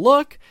giving him a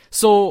look.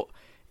 So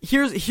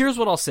here's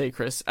what I'll say,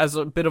 Chris, as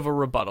a bit of a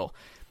rebuttal.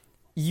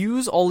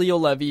 Use Ollie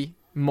Levy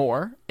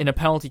more in a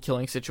penalty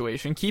killing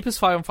situation. Keep his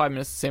 5-on-5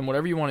 minutes the same,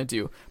 whatever you want to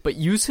do, but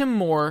use him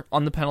more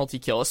on the penalty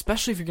kill,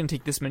 especially if you're going to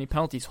take this many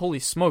penalties. Holy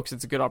smokes,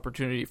 it's a good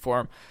opportunity for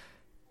him.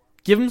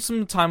 Give him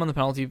some time on the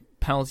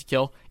penalty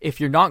kill. If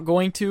you're not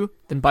going to,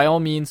 then by all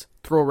means,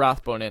 throw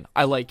Rathbone in.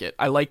 I like it.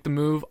 I like the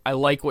move. I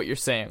like what you're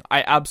saying.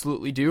 I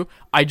absolutely do.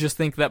 I just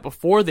think that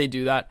before they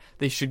do that,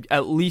 they should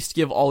at least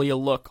give Ollie a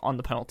look on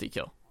the penalty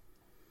kill.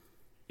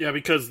 Yeah,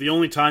 because the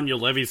only time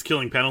Levy's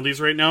killing penalties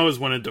right now is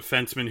when a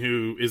defenseman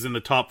who is in the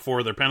top 4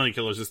 of their penalty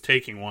killers is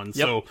taking one. Yep.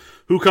 So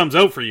who comes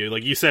out for you?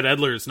 Like you said,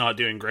 Edler's not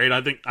doing great.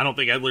 I don't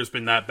think Edler's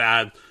been that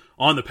bad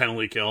on the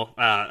penalty kill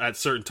at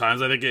certain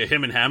times. I think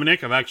him and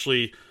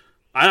Hamonic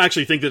I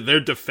actually think that they're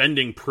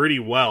defending pretty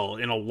well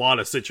in a lot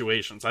of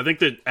situations. I think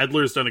that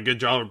Edler's done a good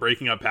job of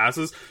breaking up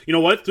passes. You know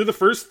what? Through the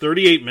first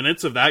 38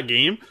 minutes of that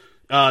game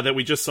that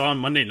we just saw on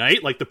Monday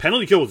night, like, the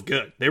penalty kill was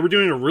good. They were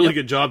doing a really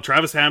good job.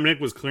 Travis Hamonic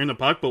was clearing the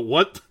puck,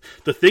 but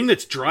the thing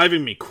that's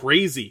driving me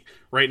crazy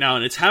right now,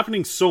 and it's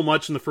happening so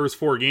much in the first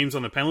 4 games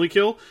on the penalty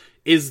kill,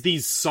 is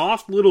these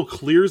soft little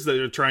clears that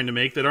they're trying to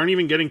make that aren't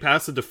even getting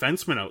past the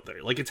defenseman out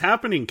there. Like, it's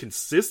happening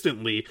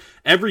consistently.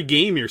 Every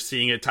game you're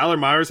seeing it. Tyler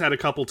Myers had a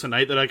couple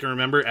tonight that I can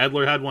remember.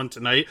 Edler had one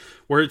tonight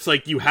where it's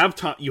like you have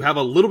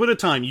a little bit of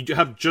time. You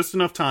have just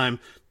enough time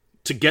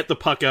to get the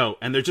puck out,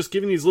 and they're just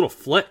giving these little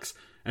flicks.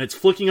 And it's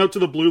flicking out to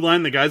the blue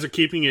line. The guys are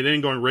keeping it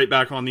in, going right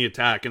back on the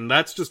attack. And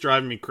that's just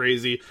driving me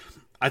crazy.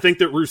 I think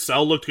that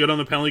Roussel looked good on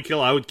the penalty kill.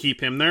 I would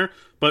keep him there.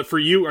 But for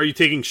you, are you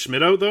taking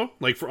Schmidt out, though?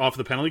 Like, off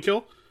the penalty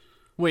kill?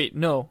 Wait,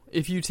 no.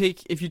 If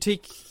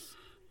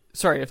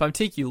I'm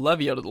taking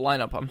Levy out of the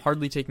lineup, I'm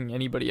hardly taking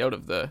anybody out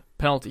of the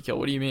penalty kill.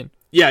 What do you mean?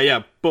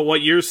 Yeah. But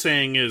what you're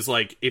saying is,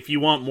 like, if you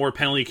want more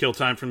penalty kill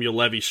time from your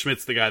Levy,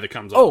 Schmidt's the guy that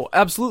comes Oh,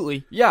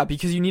 absolutely. Yeah,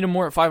 because you need him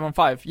more at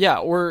 5-on-5. Yeah,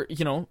 or,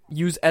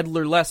 use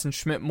Edler less and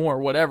Schmidt more,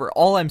 whatever.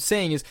 All I'm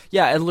saying is,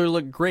 yeah, Edler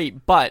looked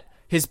great, but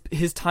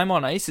his time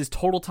on ice, his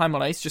total time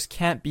on ice just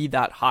can't be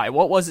that high.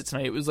 What was it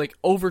tonight? It was like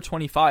over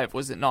 25,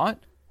 was it not?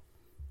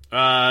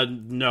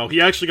 No,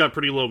 he actually got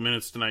pretty low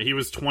minutes tonight. He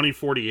was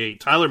 20-48.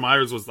 Tyler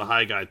Myers was the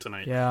high guy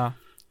tonight. Yeah,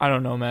 I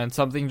don't know, man.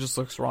 Something just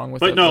looks wrong with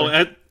But Edler.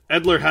 no,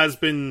 Edler has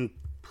been,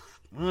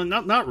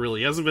 not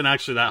really. He hasn't been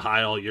actually that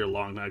high all year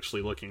long,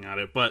 actually, looking at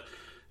it. But,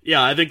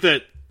 yeah, I think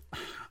that,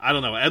 I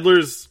don't know,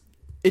 Edler's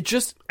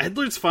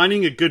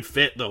finding a good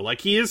fit, though.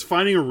 Like, he is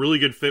finding a really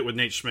good fit with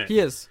Nate Schmidt. He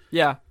is,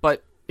 yeah,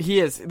 but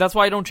he is. That's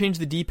why I don't change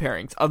the D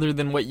pairings, other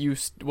than what you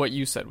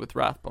said with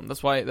Rathbone.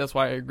 That's why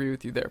I agree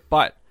with you there.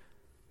 But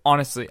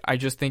honestly, I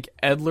just think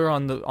Edler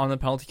on the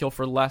penalty kill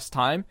for less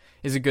time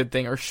is a good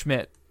thing, or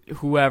Schmidt,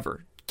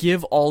 whoever.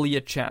 Give Ollie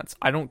a chance.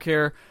 I don't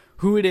care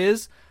who it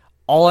is.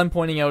 All I'm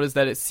pointing out is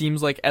that it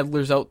seems like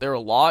Edler's out there a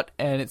lot,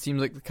 and it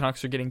seems like the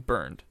Canucks are getting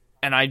burned.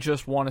 And I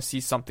just want to see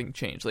something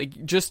change.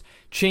 Like, just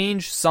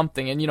change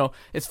something. And,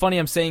 it's funny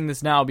I'm saying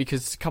this now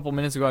because a couple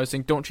minutes ago I was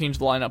saying don't change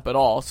the lineup at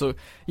all. So,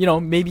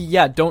 maybe,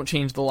 don't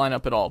change the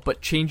lineup at all,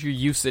 but change your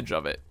usage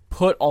of it.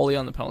 Put Ollie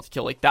on the penalty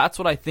kill. Like, that's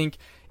what I think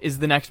is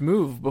the next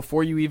move.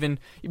 Before you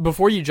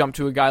jump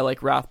to a guy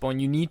like Rathbone,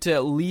 you need to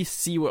at least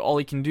see what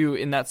Ollie can do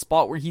in that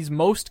spot where he's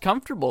most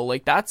comfortable.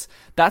 Like, that's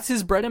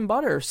his bread and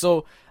butter.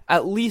 So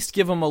at least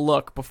give him a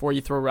look before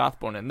you throw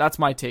Rathbone in. That's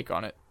my take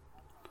on it.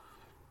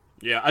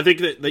 Yeah, I think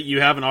that you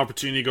have an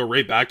opportunity to go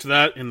right back to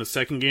that in the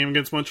second game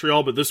against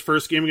Montreal, but this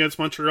first game against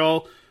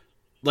Montreal,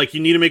 like, you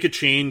need to make a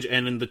change,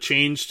 and then the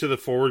change to the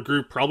forward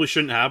group probably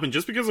shouldn't happen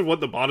just because of what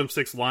the bottom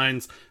 6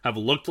 lines have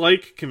looked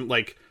like.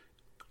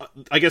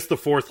 I guess the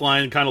fourth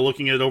line, kind of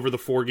looking at it over the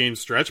 4-game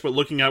stretch, but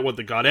looking at what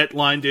the Gaudette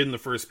line did in the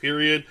first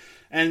period,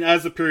 and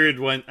as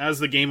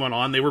the game went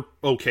on, they were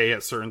okay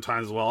at certain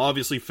times as well.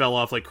 Obviously fell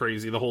off like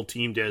crazy, the whole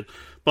team did,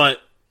 but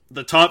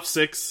the top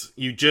 6,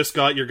 you just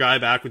got your guy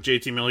back with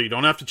JT Miller. You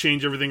don't have to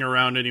change everything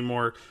around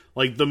anymore.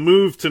 Like, the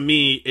move to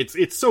me,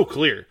 it's so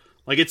clear.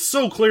 Like, it's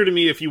so clear to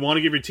me if you want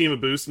to give your team a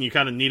boost and you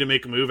kind of need to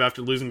make a move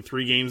after losing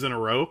 3 games in a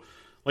row.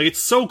 Like,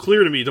 it's so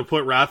clear to me to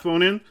put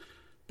Rathbone in,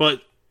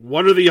 but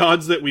what are the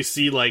odds that we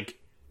see, like,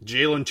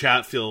 Jalen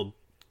Chatfield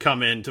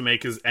come in to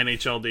make his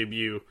NHL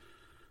debut?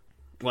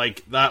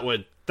 Like, that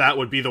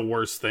would be the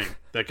worst thing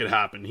that could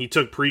happen. He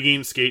took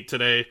pregame skate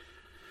today.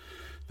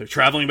 They're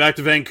traveling back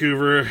to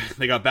Vancouver.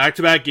 They got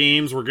back-to-back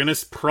games. We're going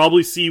to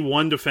probably see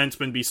one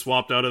defenseman be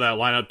swapped out of that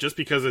lineup just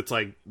because it's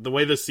like the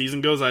way this season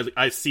goes,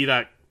 I see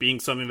that being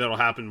something that'll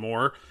happen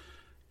more.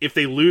 If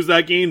they lose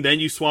that game, then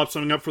you swap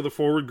something up for the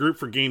forward group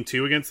for game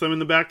 2 against them in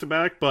the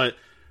back-to-back. But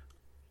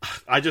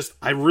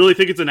I really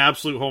think it's an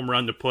absolute home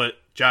run to put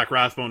Jack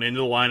Rathbone into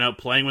the lineup,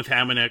 playing with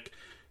Hamonic.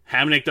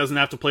 Hamonic doesn't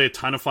have to play a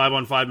ton of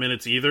 5-on-5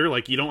 minutes either.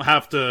 Like, you don't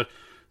have to,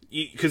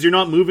 because you're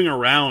not moving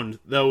around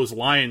those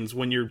lines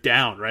when you're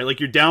down, right? Like,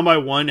 you're down by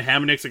one.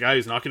 Hamonic's a guy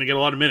who's not going to get a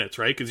lot of minutes,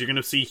 right? Because you're going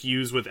to see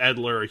Hughes with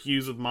Edler, or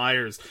Hughes with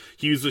Myers,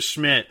 Hughes with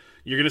Schmidt.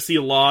 You're going to see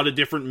a lot of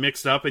different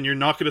mixed up, and you're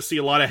not going to see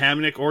a lot of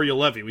Hamonic or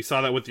Ulevi. We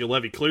saw that with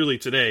Ulevi clearly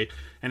today,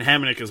 and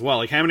Hamonic as well.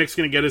 Like, Hamonic's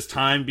going to get his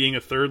time being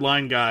a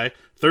third-line guy,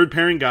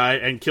 third-pairing guy,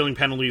 and killing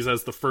penalties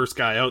as the first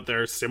guy out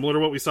there, similar to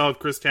what we saw with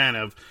Chris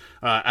Tanev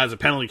as a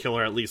penalty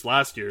killer at least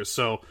last year.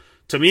 So,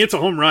 to me, it's a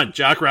home run.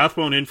 Jack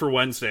Rathbone in for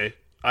Wednesday.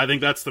 I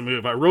think that's the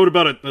move. I wrote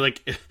about it,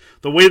 like,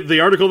 the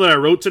article that I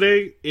wrote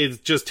today is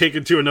just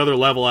taken to another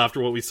level after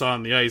what we saw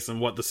on the ice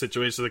and what the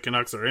situation the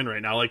Canucks are in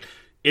right now. Like,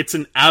 it's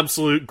an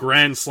absolute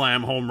grand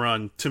slam home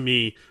run to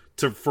me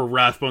for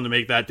Rathbone to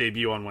make that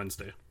debut on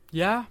Wednesday.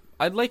 Yeah,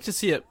 I'd like to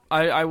see it.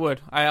 I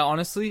would. I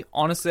honestly,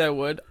 I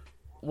would.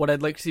 What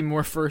I'd like to see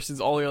more first is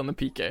Ollie on the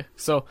PK.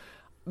 So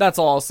that's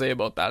all I'll say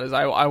about that. Is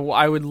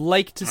I would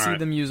like to see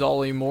them use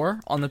Ollie more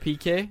on the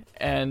PK,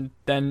 and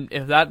then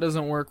if that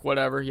doesn't work,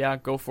 whatever. Yeah,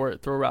 go for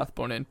it. Throw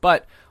Rathbone in.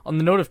 But on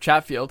the note of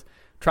Chatfield,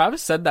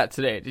 Travis said that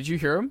today. Did you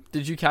hear him?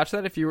 Did you catch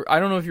that? I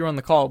don't know if you were on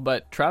the call,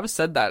 but Travis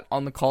said that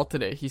on the call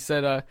today. He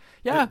said,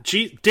 yeah.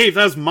 Gee, Dave,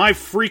 that was my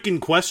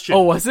freaking question.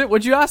 Oh, was it?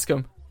 What'd you ask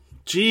him?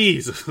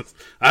 Jesus.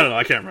 I don't know.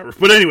 I can't remember.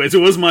 But anyways, it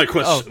was my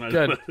question. Oh,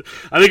 good.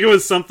 I think it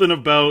was something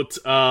about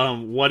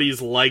what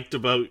he's liked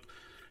about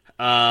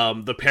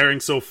the pairing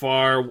so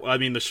far. I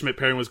mean, the Schmidt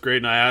pairing was great,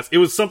 and I asked. It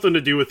was something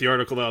to do with the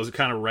article that I was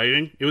kind of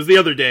writing. It was the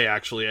other day,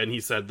 actually, and he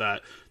said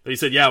that. He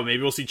said, yeah,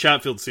 maybe we'll see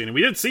Chatfield soon. And we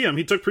did see him.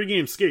 He took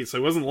pregame skates, so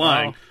he wasn't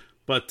lying. Wow.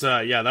 But,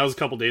 yeah, that was a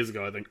couple days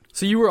ago, I think.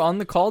 So you were on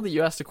the call that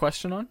you asked a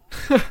question on?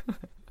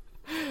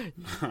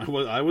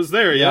 I was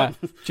there, yeah.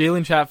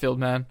 Jalen Chatfield,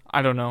 man.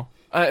 I don't know.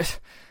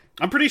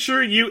 I'm pretty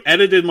sure you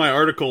edited my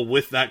article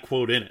with that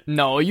quote in it.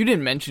 No, you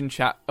didn't mention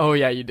Chat. Oh,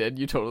 yeah, you did.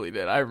 You totally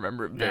did. I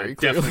remember it very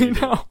clearly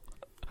now.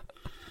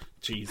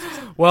 Jesus.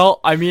 Well,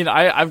 I mean,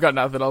 I've got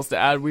nothing else to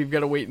add. We've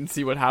got to wait and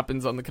see what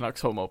happens on the Canucks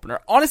home opener.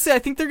 Honestly, I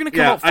think they're going to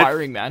come out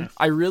firing, man.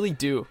 I really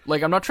do.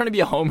 Like, I'm not trying to be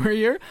a homer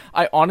here.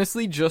 I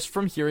honestly, just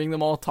from hearing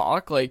them all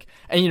talk, like,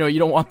 and you know, you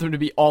don't want them to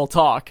be all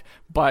talk,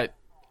 but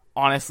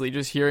honestly,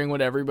 just hearing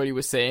what everybody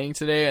was saying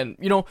today, and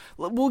you know,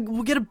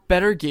 we'll get a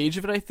better gauge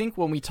of it, I think,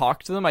 when we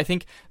talk to them. I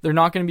think they're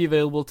not going to be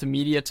available to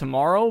media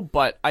tomorrow,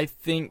 but I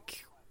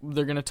think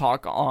they're going to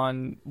talk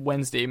on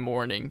Wednesday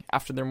morning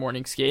after their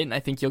morning skate, and I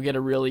think you'll get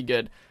a really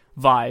good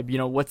vibe. You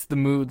know, what's the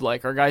mood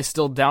like? Are guys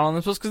still down on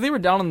themselves? Because they were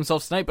down on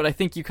themselves tonight, but I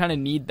think you kind of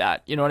need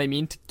that. You know what I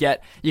mean? You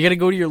got to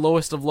go to your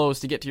lowest of lows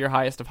to get to your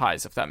highest of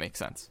highs, if that makes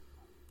sense.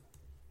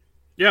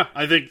 Yeah,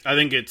 I think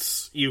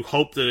it's, you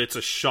hope that it's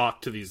a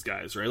shock to these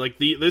guys, right? Like,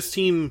 this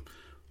team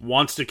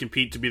wants to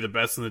compete to be the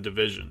best in the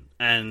division,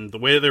 and the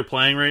way that they're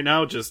playing right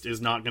now just is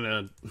not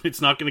gonna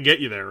get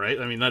you there, right?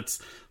 I mean, that's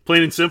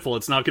plain and simple.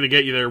 It's not gonna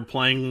get you there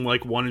playing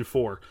like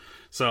 1-4.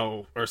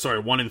 So, or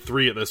sorry,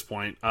 1-3 at this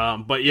point.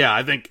 But yeah,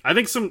 I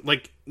think some,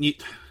 like,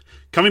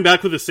 coming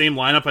back with the same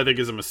lineup, I think,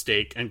 is a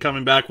mistake, and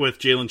coming back with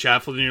Jalen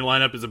Chatfield in your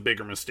lineup is a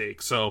bigger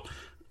mistake. So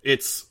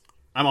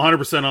I'm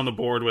 100% on the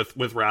board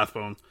with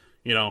Rathbone.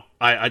 You know,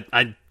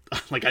 I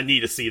need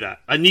to see that.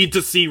 I need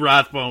to see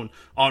Rathbone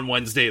on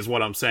Wednesday is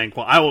what I'm saying.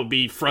 Well, I will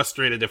be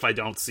frustrated if I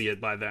don't see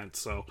it by then.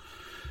 So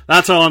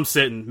that's how I'm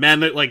sitting, man.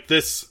 Like,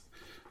 this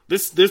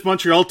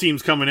Montreal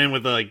team's coming in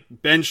with like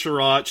Ben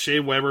Sherratt, Shea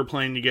Weber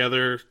playing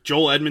together,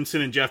 Joel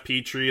Edmondson and Jeff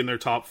Petrie in their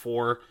top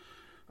four,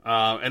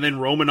 and then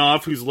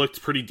Romanov, who's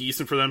looked pretty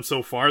decent for them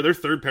so far. Their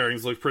third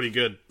pairings look pretty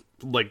good.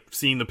 Like,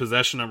 seeing the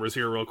possession numbers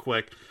here real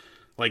quick.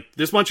 Like,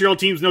 this Montreal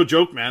team's no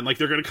joke, man. Like,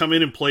 they're going to come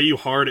in and play you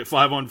hard at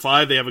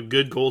 5-on-5. They have a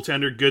good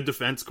goaltender, good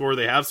defense score.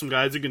 They have some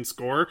guys who can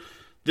score.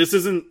 This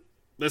isn't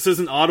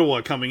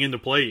Ottawa coming in to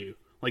play you.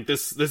 Like,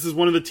 this is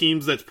one of the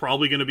teams that's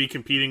probably going to be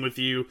competing with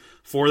you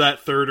for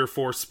that third or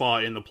fourth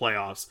spot in the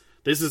playoffs.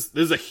 This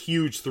is a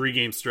huge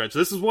 3-game stretch.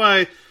 This is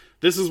why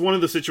this is one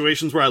of the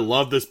situations where I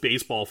love this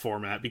baseball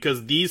format,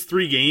 because these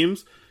 3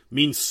 games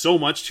mean so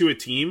much to a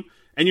team.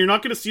 And you're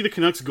not going to see the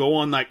Canucks go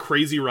on that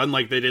crazy run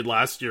like they did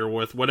last year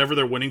with whatever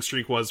their winning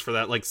streak was for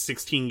that, like,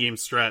 16-game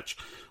stretch.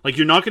 Like,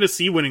 you're not going to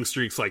see winning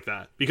streaks like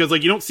that. Because,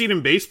 like, you don't see it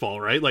in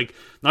baseball, right? Like,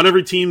 not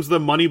every team's the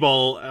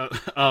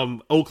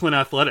Moneyball Oakland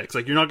Athletics.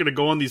 Like, you're not going to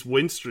go on these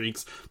win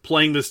streaks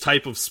playing this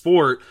type of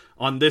sport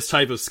on this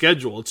type of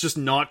schedule. It's just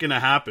not going to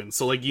happen.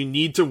 So, like, you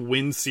need to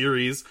win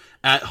series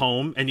at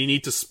home, and you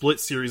need to split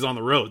series on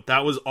the road.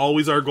 That was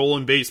always our goal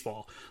in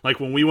baseball. Like,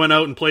 when we went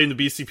out and played in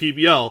the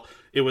BCPBL,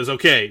 it was,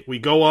 okay, we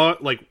go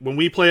out, like, when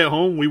we play at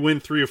home, we win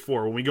 3 of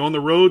 4. When we go on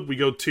the road, we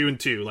go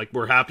 2-2. Like,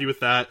 we're happy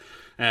with that,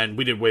 and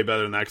we did way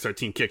better than that because our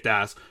team kicked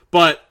ass.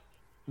 But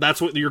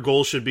that's what your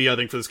goal should be, I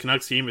think, for this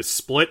Canucks team, is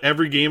split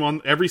every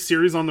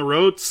series on the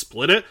road,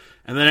 split it,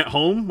 and then at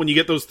home, when you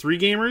get those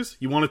 3-gamers,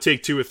 you want to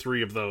take 2 or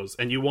 3 of those,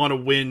 and you want to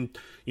win,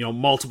 you know,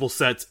 multiple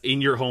sets in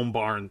your home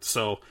barn.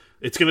 So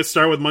it's going to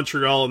start with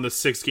Montreal in the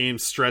 6-game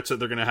stretch that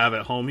they're going to have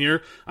at home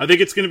here. I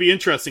think it's going to be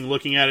interesting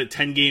looking at it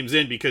 10 games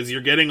in, because you're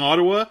getting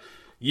Ottawa,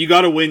 you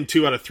got to win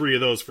 2 out of 3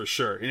 of those for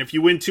sure. And if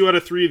you win 2 out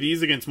of 3 of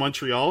these against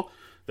Montreal,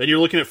 then you're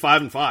looking at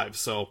 5-5.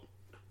 So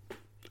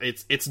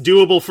it's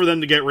doable for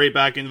them to get right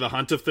back into the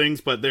hunt of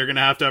things, but they're going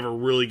to have a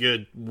really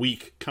good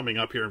week coming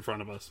up here in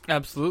front of us.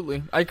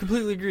 Absolutely. I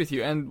completely agree with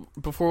you. And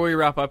before we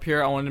wrap up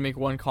here, I wanted to make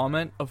one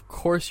comment. Of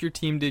course your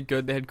team did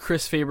good. They had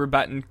Chris Faber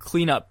batting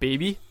cleanup,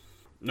 baby.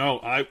 No,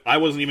 I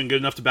wasn't even good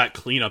enough to bat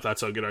cleanup.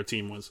 That's how good our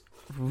team was.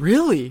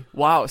 Really?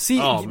 Wow. See,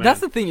 that's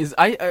the thing is,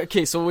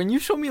 okay, so when you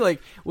show me,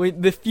 like,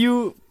 the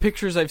few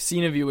pictures I've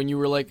seen of you when you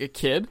were, like, a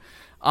kid,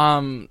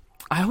 I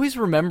always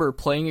remember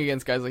playing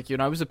against guys like you,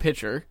 and I was a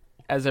pitcher,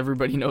 as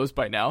everybody knows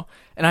by now,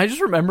 and I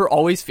just remember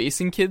always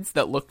facing kids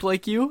that looked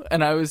like you,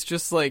 and I was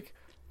just like,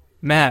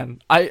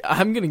 man,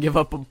 I'm going to give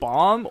up a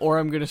bomb, or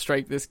I'm going to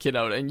strike this kid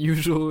out, and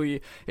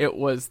usually it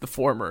was the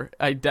former.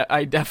 I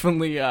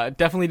definitely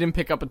didn't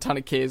pick up a ton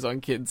of Ks on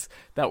kids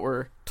that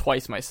were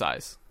twice my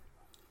size.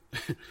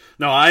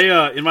 No,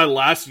 I in my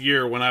last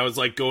year when I was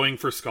like going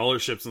for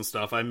scholarships and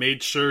stuff, I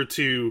made sure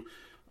to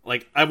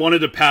I wanted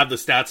to pad the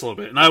stats a little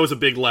bit, and I was a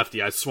big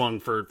lefty. I swung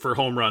for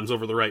home runs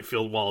over the right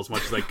field wall as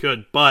much as I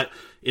could. But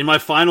in my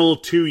final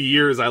 2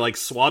 years, I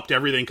swapped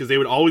everything because they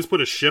would always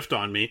put a shift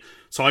on me.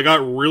 So I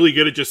got really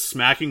good at just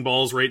smacking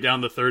balls right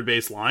down the third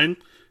base line,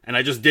 and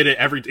I just did it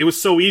it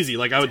was so easy.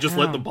 I would just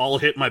let the ball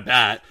hit my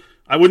bat.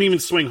 I wouldn't even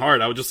swing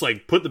hard. I would just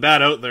put the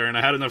bat out there, and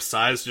I had enough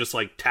size to just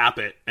tap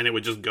it, and it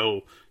would just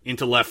go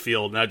into left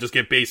field, and I'd just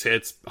get base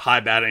hits, high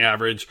batting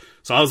average.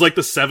 So I was a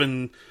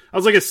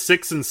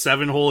 6 and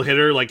 7 hole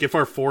hitter. If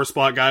our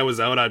 4-spot guy was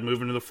out, I'd move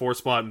into the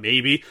 4-spot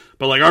maybe.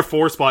 But our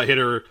 4-spot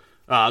hitter,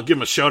 I'll give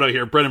him a shout out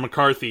here, Brendan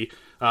McCarthy,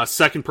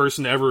 second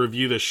person to ever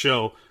review this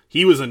show.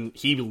 He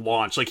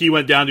launched. He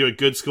went down to a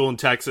good school in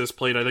Texas,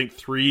 played I think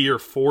 3 or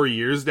 4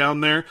 years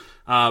down there,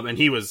 and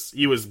he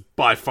was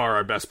by far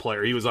our best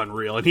player. He was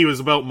unreal, and he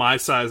was about my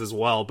size as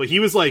well. But he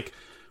was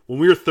when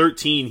we were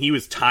 13, he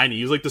was tiny.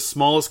 He was the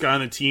smallest guy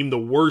on the team, the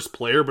worst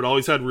player, but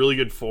always had really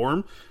good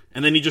form.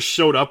 And then he just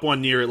showed up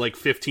one year at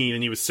 15,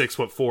 and he was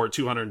 6'4",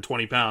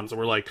 220 pounds. And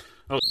we're like,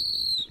 oh,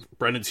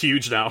 Brendan's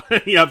huge now.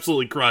 He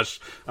absolutely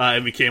crushed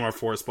and became our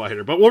 4-spot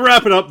hitter. But we'll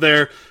wrap it up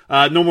there.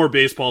 No more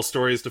baseball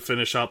stories to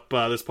finish up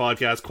this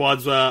podcast.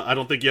 Quads, I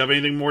don't think you have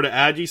anything more to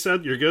add, you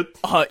said? You're good?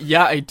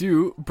 Yeah, I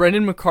do.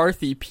 Brendan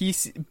McCarthy,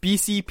 BC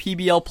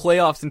PBL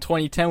playoffs in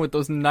 2010 with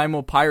those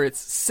Nanaimo Pirates.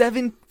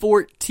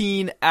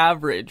 714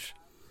 average.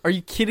 Are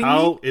you kidding me?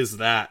 How is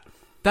that?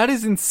 That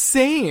is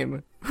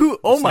insane.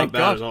 Oh my god! Not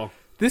bad at all.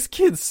 This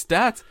kid's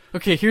stats.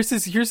 Okay, here's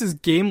his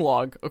game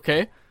log.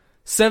 Okay,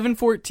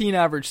 714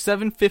 average,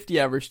 750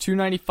 average,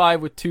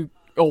 295 with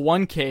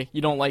 1K.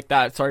 You don't like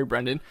that? Sorry,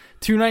 Brendan.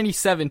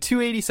 297,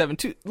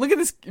 287. Look at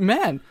this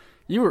man.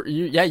 You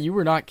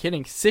were not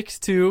kidding.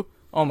 6'2".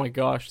 Oh my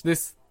gosh,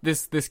 this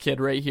kid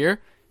right here.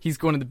 He's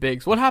going to the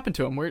bigs. What happened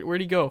to him?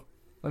 Where'd he go?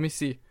 Let me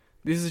see.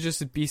 This is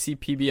just a BC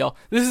PBL.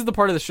 This is the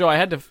part of the show I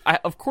had to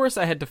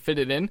fit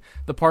it in.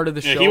 The part of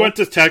the show. He went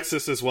to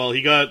Texas as well.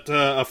 He got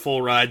a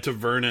full ride to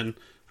Vernon,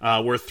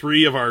 where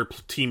 3 of our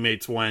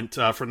teammates went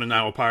from the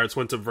Nanaimo Pirates.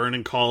 Went to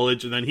Vernon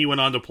College, and then he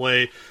went on to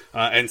play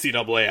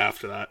NCAA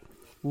after that.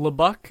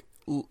 Lubbock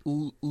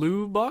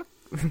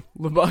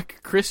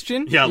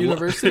Christian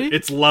University.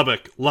 It's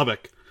Lubbock.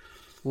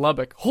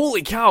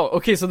 Holy cow!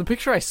 Okay, so the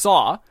picture I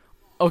saw.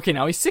 Okay,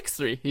 now he's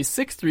 6'3". He's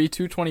 6'3",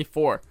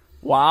 224.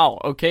 Wow.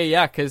 Okay,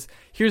 yeah, because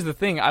here's the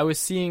thing. I was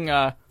seeing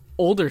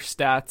older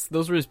stats.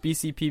 Those were his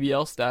BC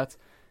PBL stats.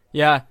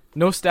 Yeah,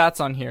 no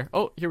stats on here.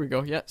 Oh, here we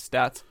go. Yeah,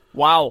 stats.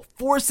 Wow.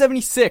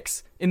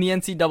 476 in the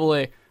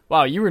NCAA.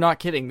 Wow, you were not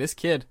kidding. This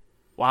kid.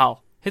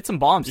 Wow. Hit some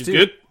bombs, He's too.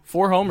 Good.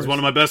 4 homers. He's one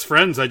of my best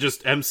friends. I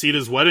just emceed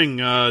his wedding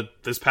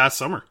this past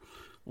summer.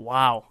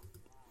 Wow.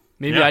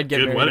 Maybe I'd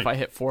get married if I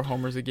hit 4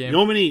 homers a game. You know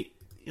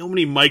how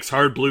many Mike's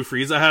Hard Blue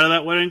Freeze I had at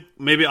that wedding?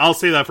 Maybe I'll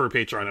say that for a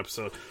Patreon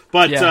episode.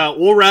 But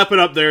we'll wrap it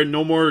up there.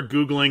 No more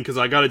Googling, because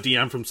I got a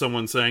DM from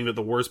someone saying that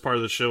the worst part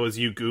of the show is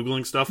you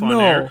Googling stuff on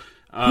air.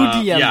 Who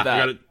DM'd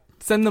that?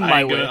 Send them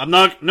my way. I'm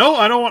not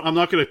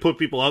going to put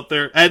people out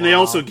there. And they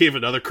also gave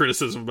another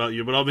criticism about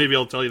you, but maybe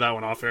I'll tell you that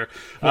one off air.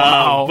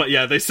 Wow. But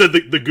yeah, they said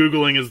the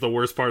Googling is the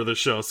worst part of the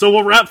show. So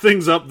we'll wrap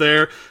things up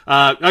there.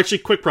 Actually,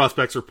 quick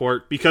prospects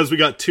report, because we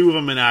got 2 of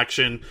them in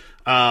action.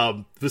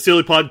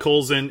 Vasily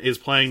Podkolzin is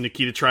playing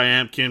Nikita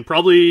Triamkin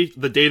probably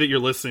the day that you're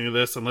listening to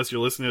this, unless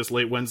you're listening to this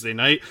late Wednesday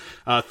night.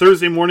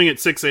 Thursday morning at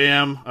 6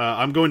 a.m.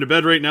 I'm going to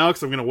bed right now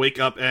because I'm going to wake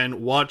up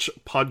and watch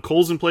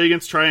Podkolzin play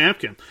against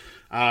Triamkin.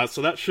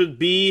 So that should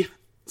be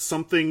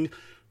something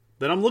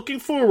that I'm looking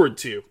forward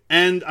to.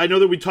 And I know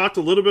that we talked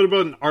a little bit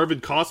about an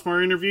Arvid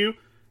Kosmar interview.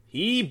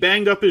 He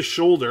banged up his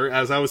shoulder,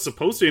 as I was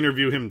supposed to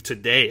interview him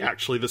today,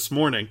 actually, this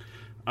morning.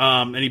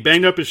 And he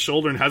banged up his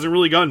shoulder and hasn't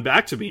really gotten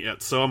back to me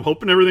yet. So I'm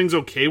hoping everything's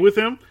okay with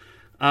him.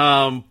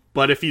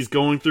 But if he's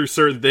going through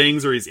certain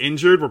things or he's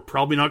injured, we're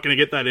probably not going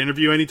to get that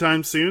interview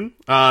anytime soon.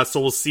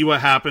 So we'll see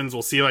what happens.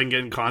 We'll see if I can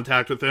get in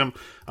contact with him.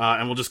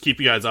 And we'll just keep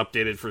you guys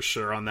updated for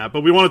sure on that.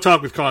 But we want to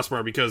talk with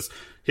Kosmar because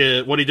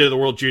what he did at the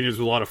World Juniors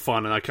was a lot of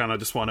fun. And I kind of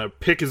just want to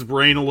pick his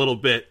brain a little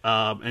bit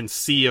and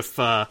see if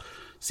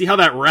see how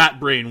that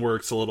rat brain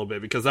works a little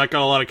bit, because that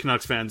got a lot of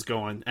Canucks fans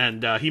going.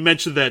 And he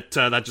mentioned that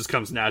that just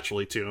comes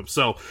naturally to him.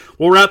 So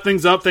we'll wrap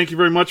things up. Thank you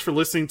very much for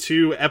listening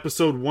to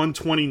episode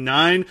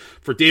 129.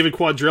 For David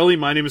Quadrelli,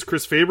 my name is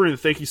Chris Faber, and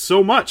thank you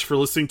so much for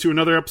listening to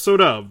another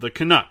episode of the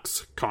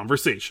Canucks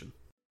Conversation.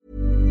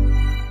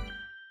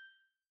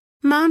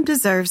 Mom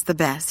deserves the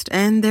best,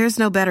 and there's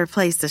no better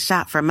place to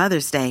shop for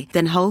Mother's Day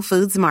than Whole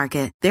Foods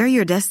Market. They're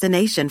your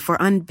destination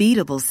for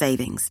unbeatable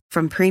savings,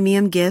 from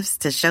premium gifts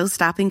to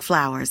show-stopping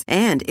flowers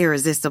and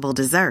irresistible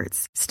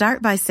desserts.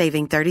 Start by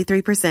saving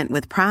 33%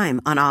 with Prime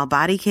on all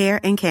body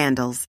care and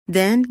candles.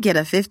 Then get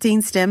a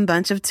 15-stem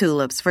bunch of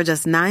tulips for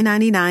just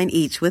 $9.99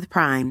 each with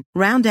Prime.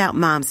 Round out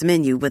Mom's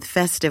menu with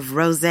festive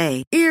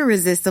rosé,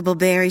 irresistible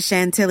berry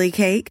chantilly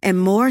cake,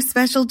 and more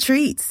special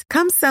treats.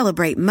 Come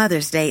celebrate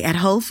Mother's Day at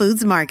Whole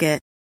Foods Market.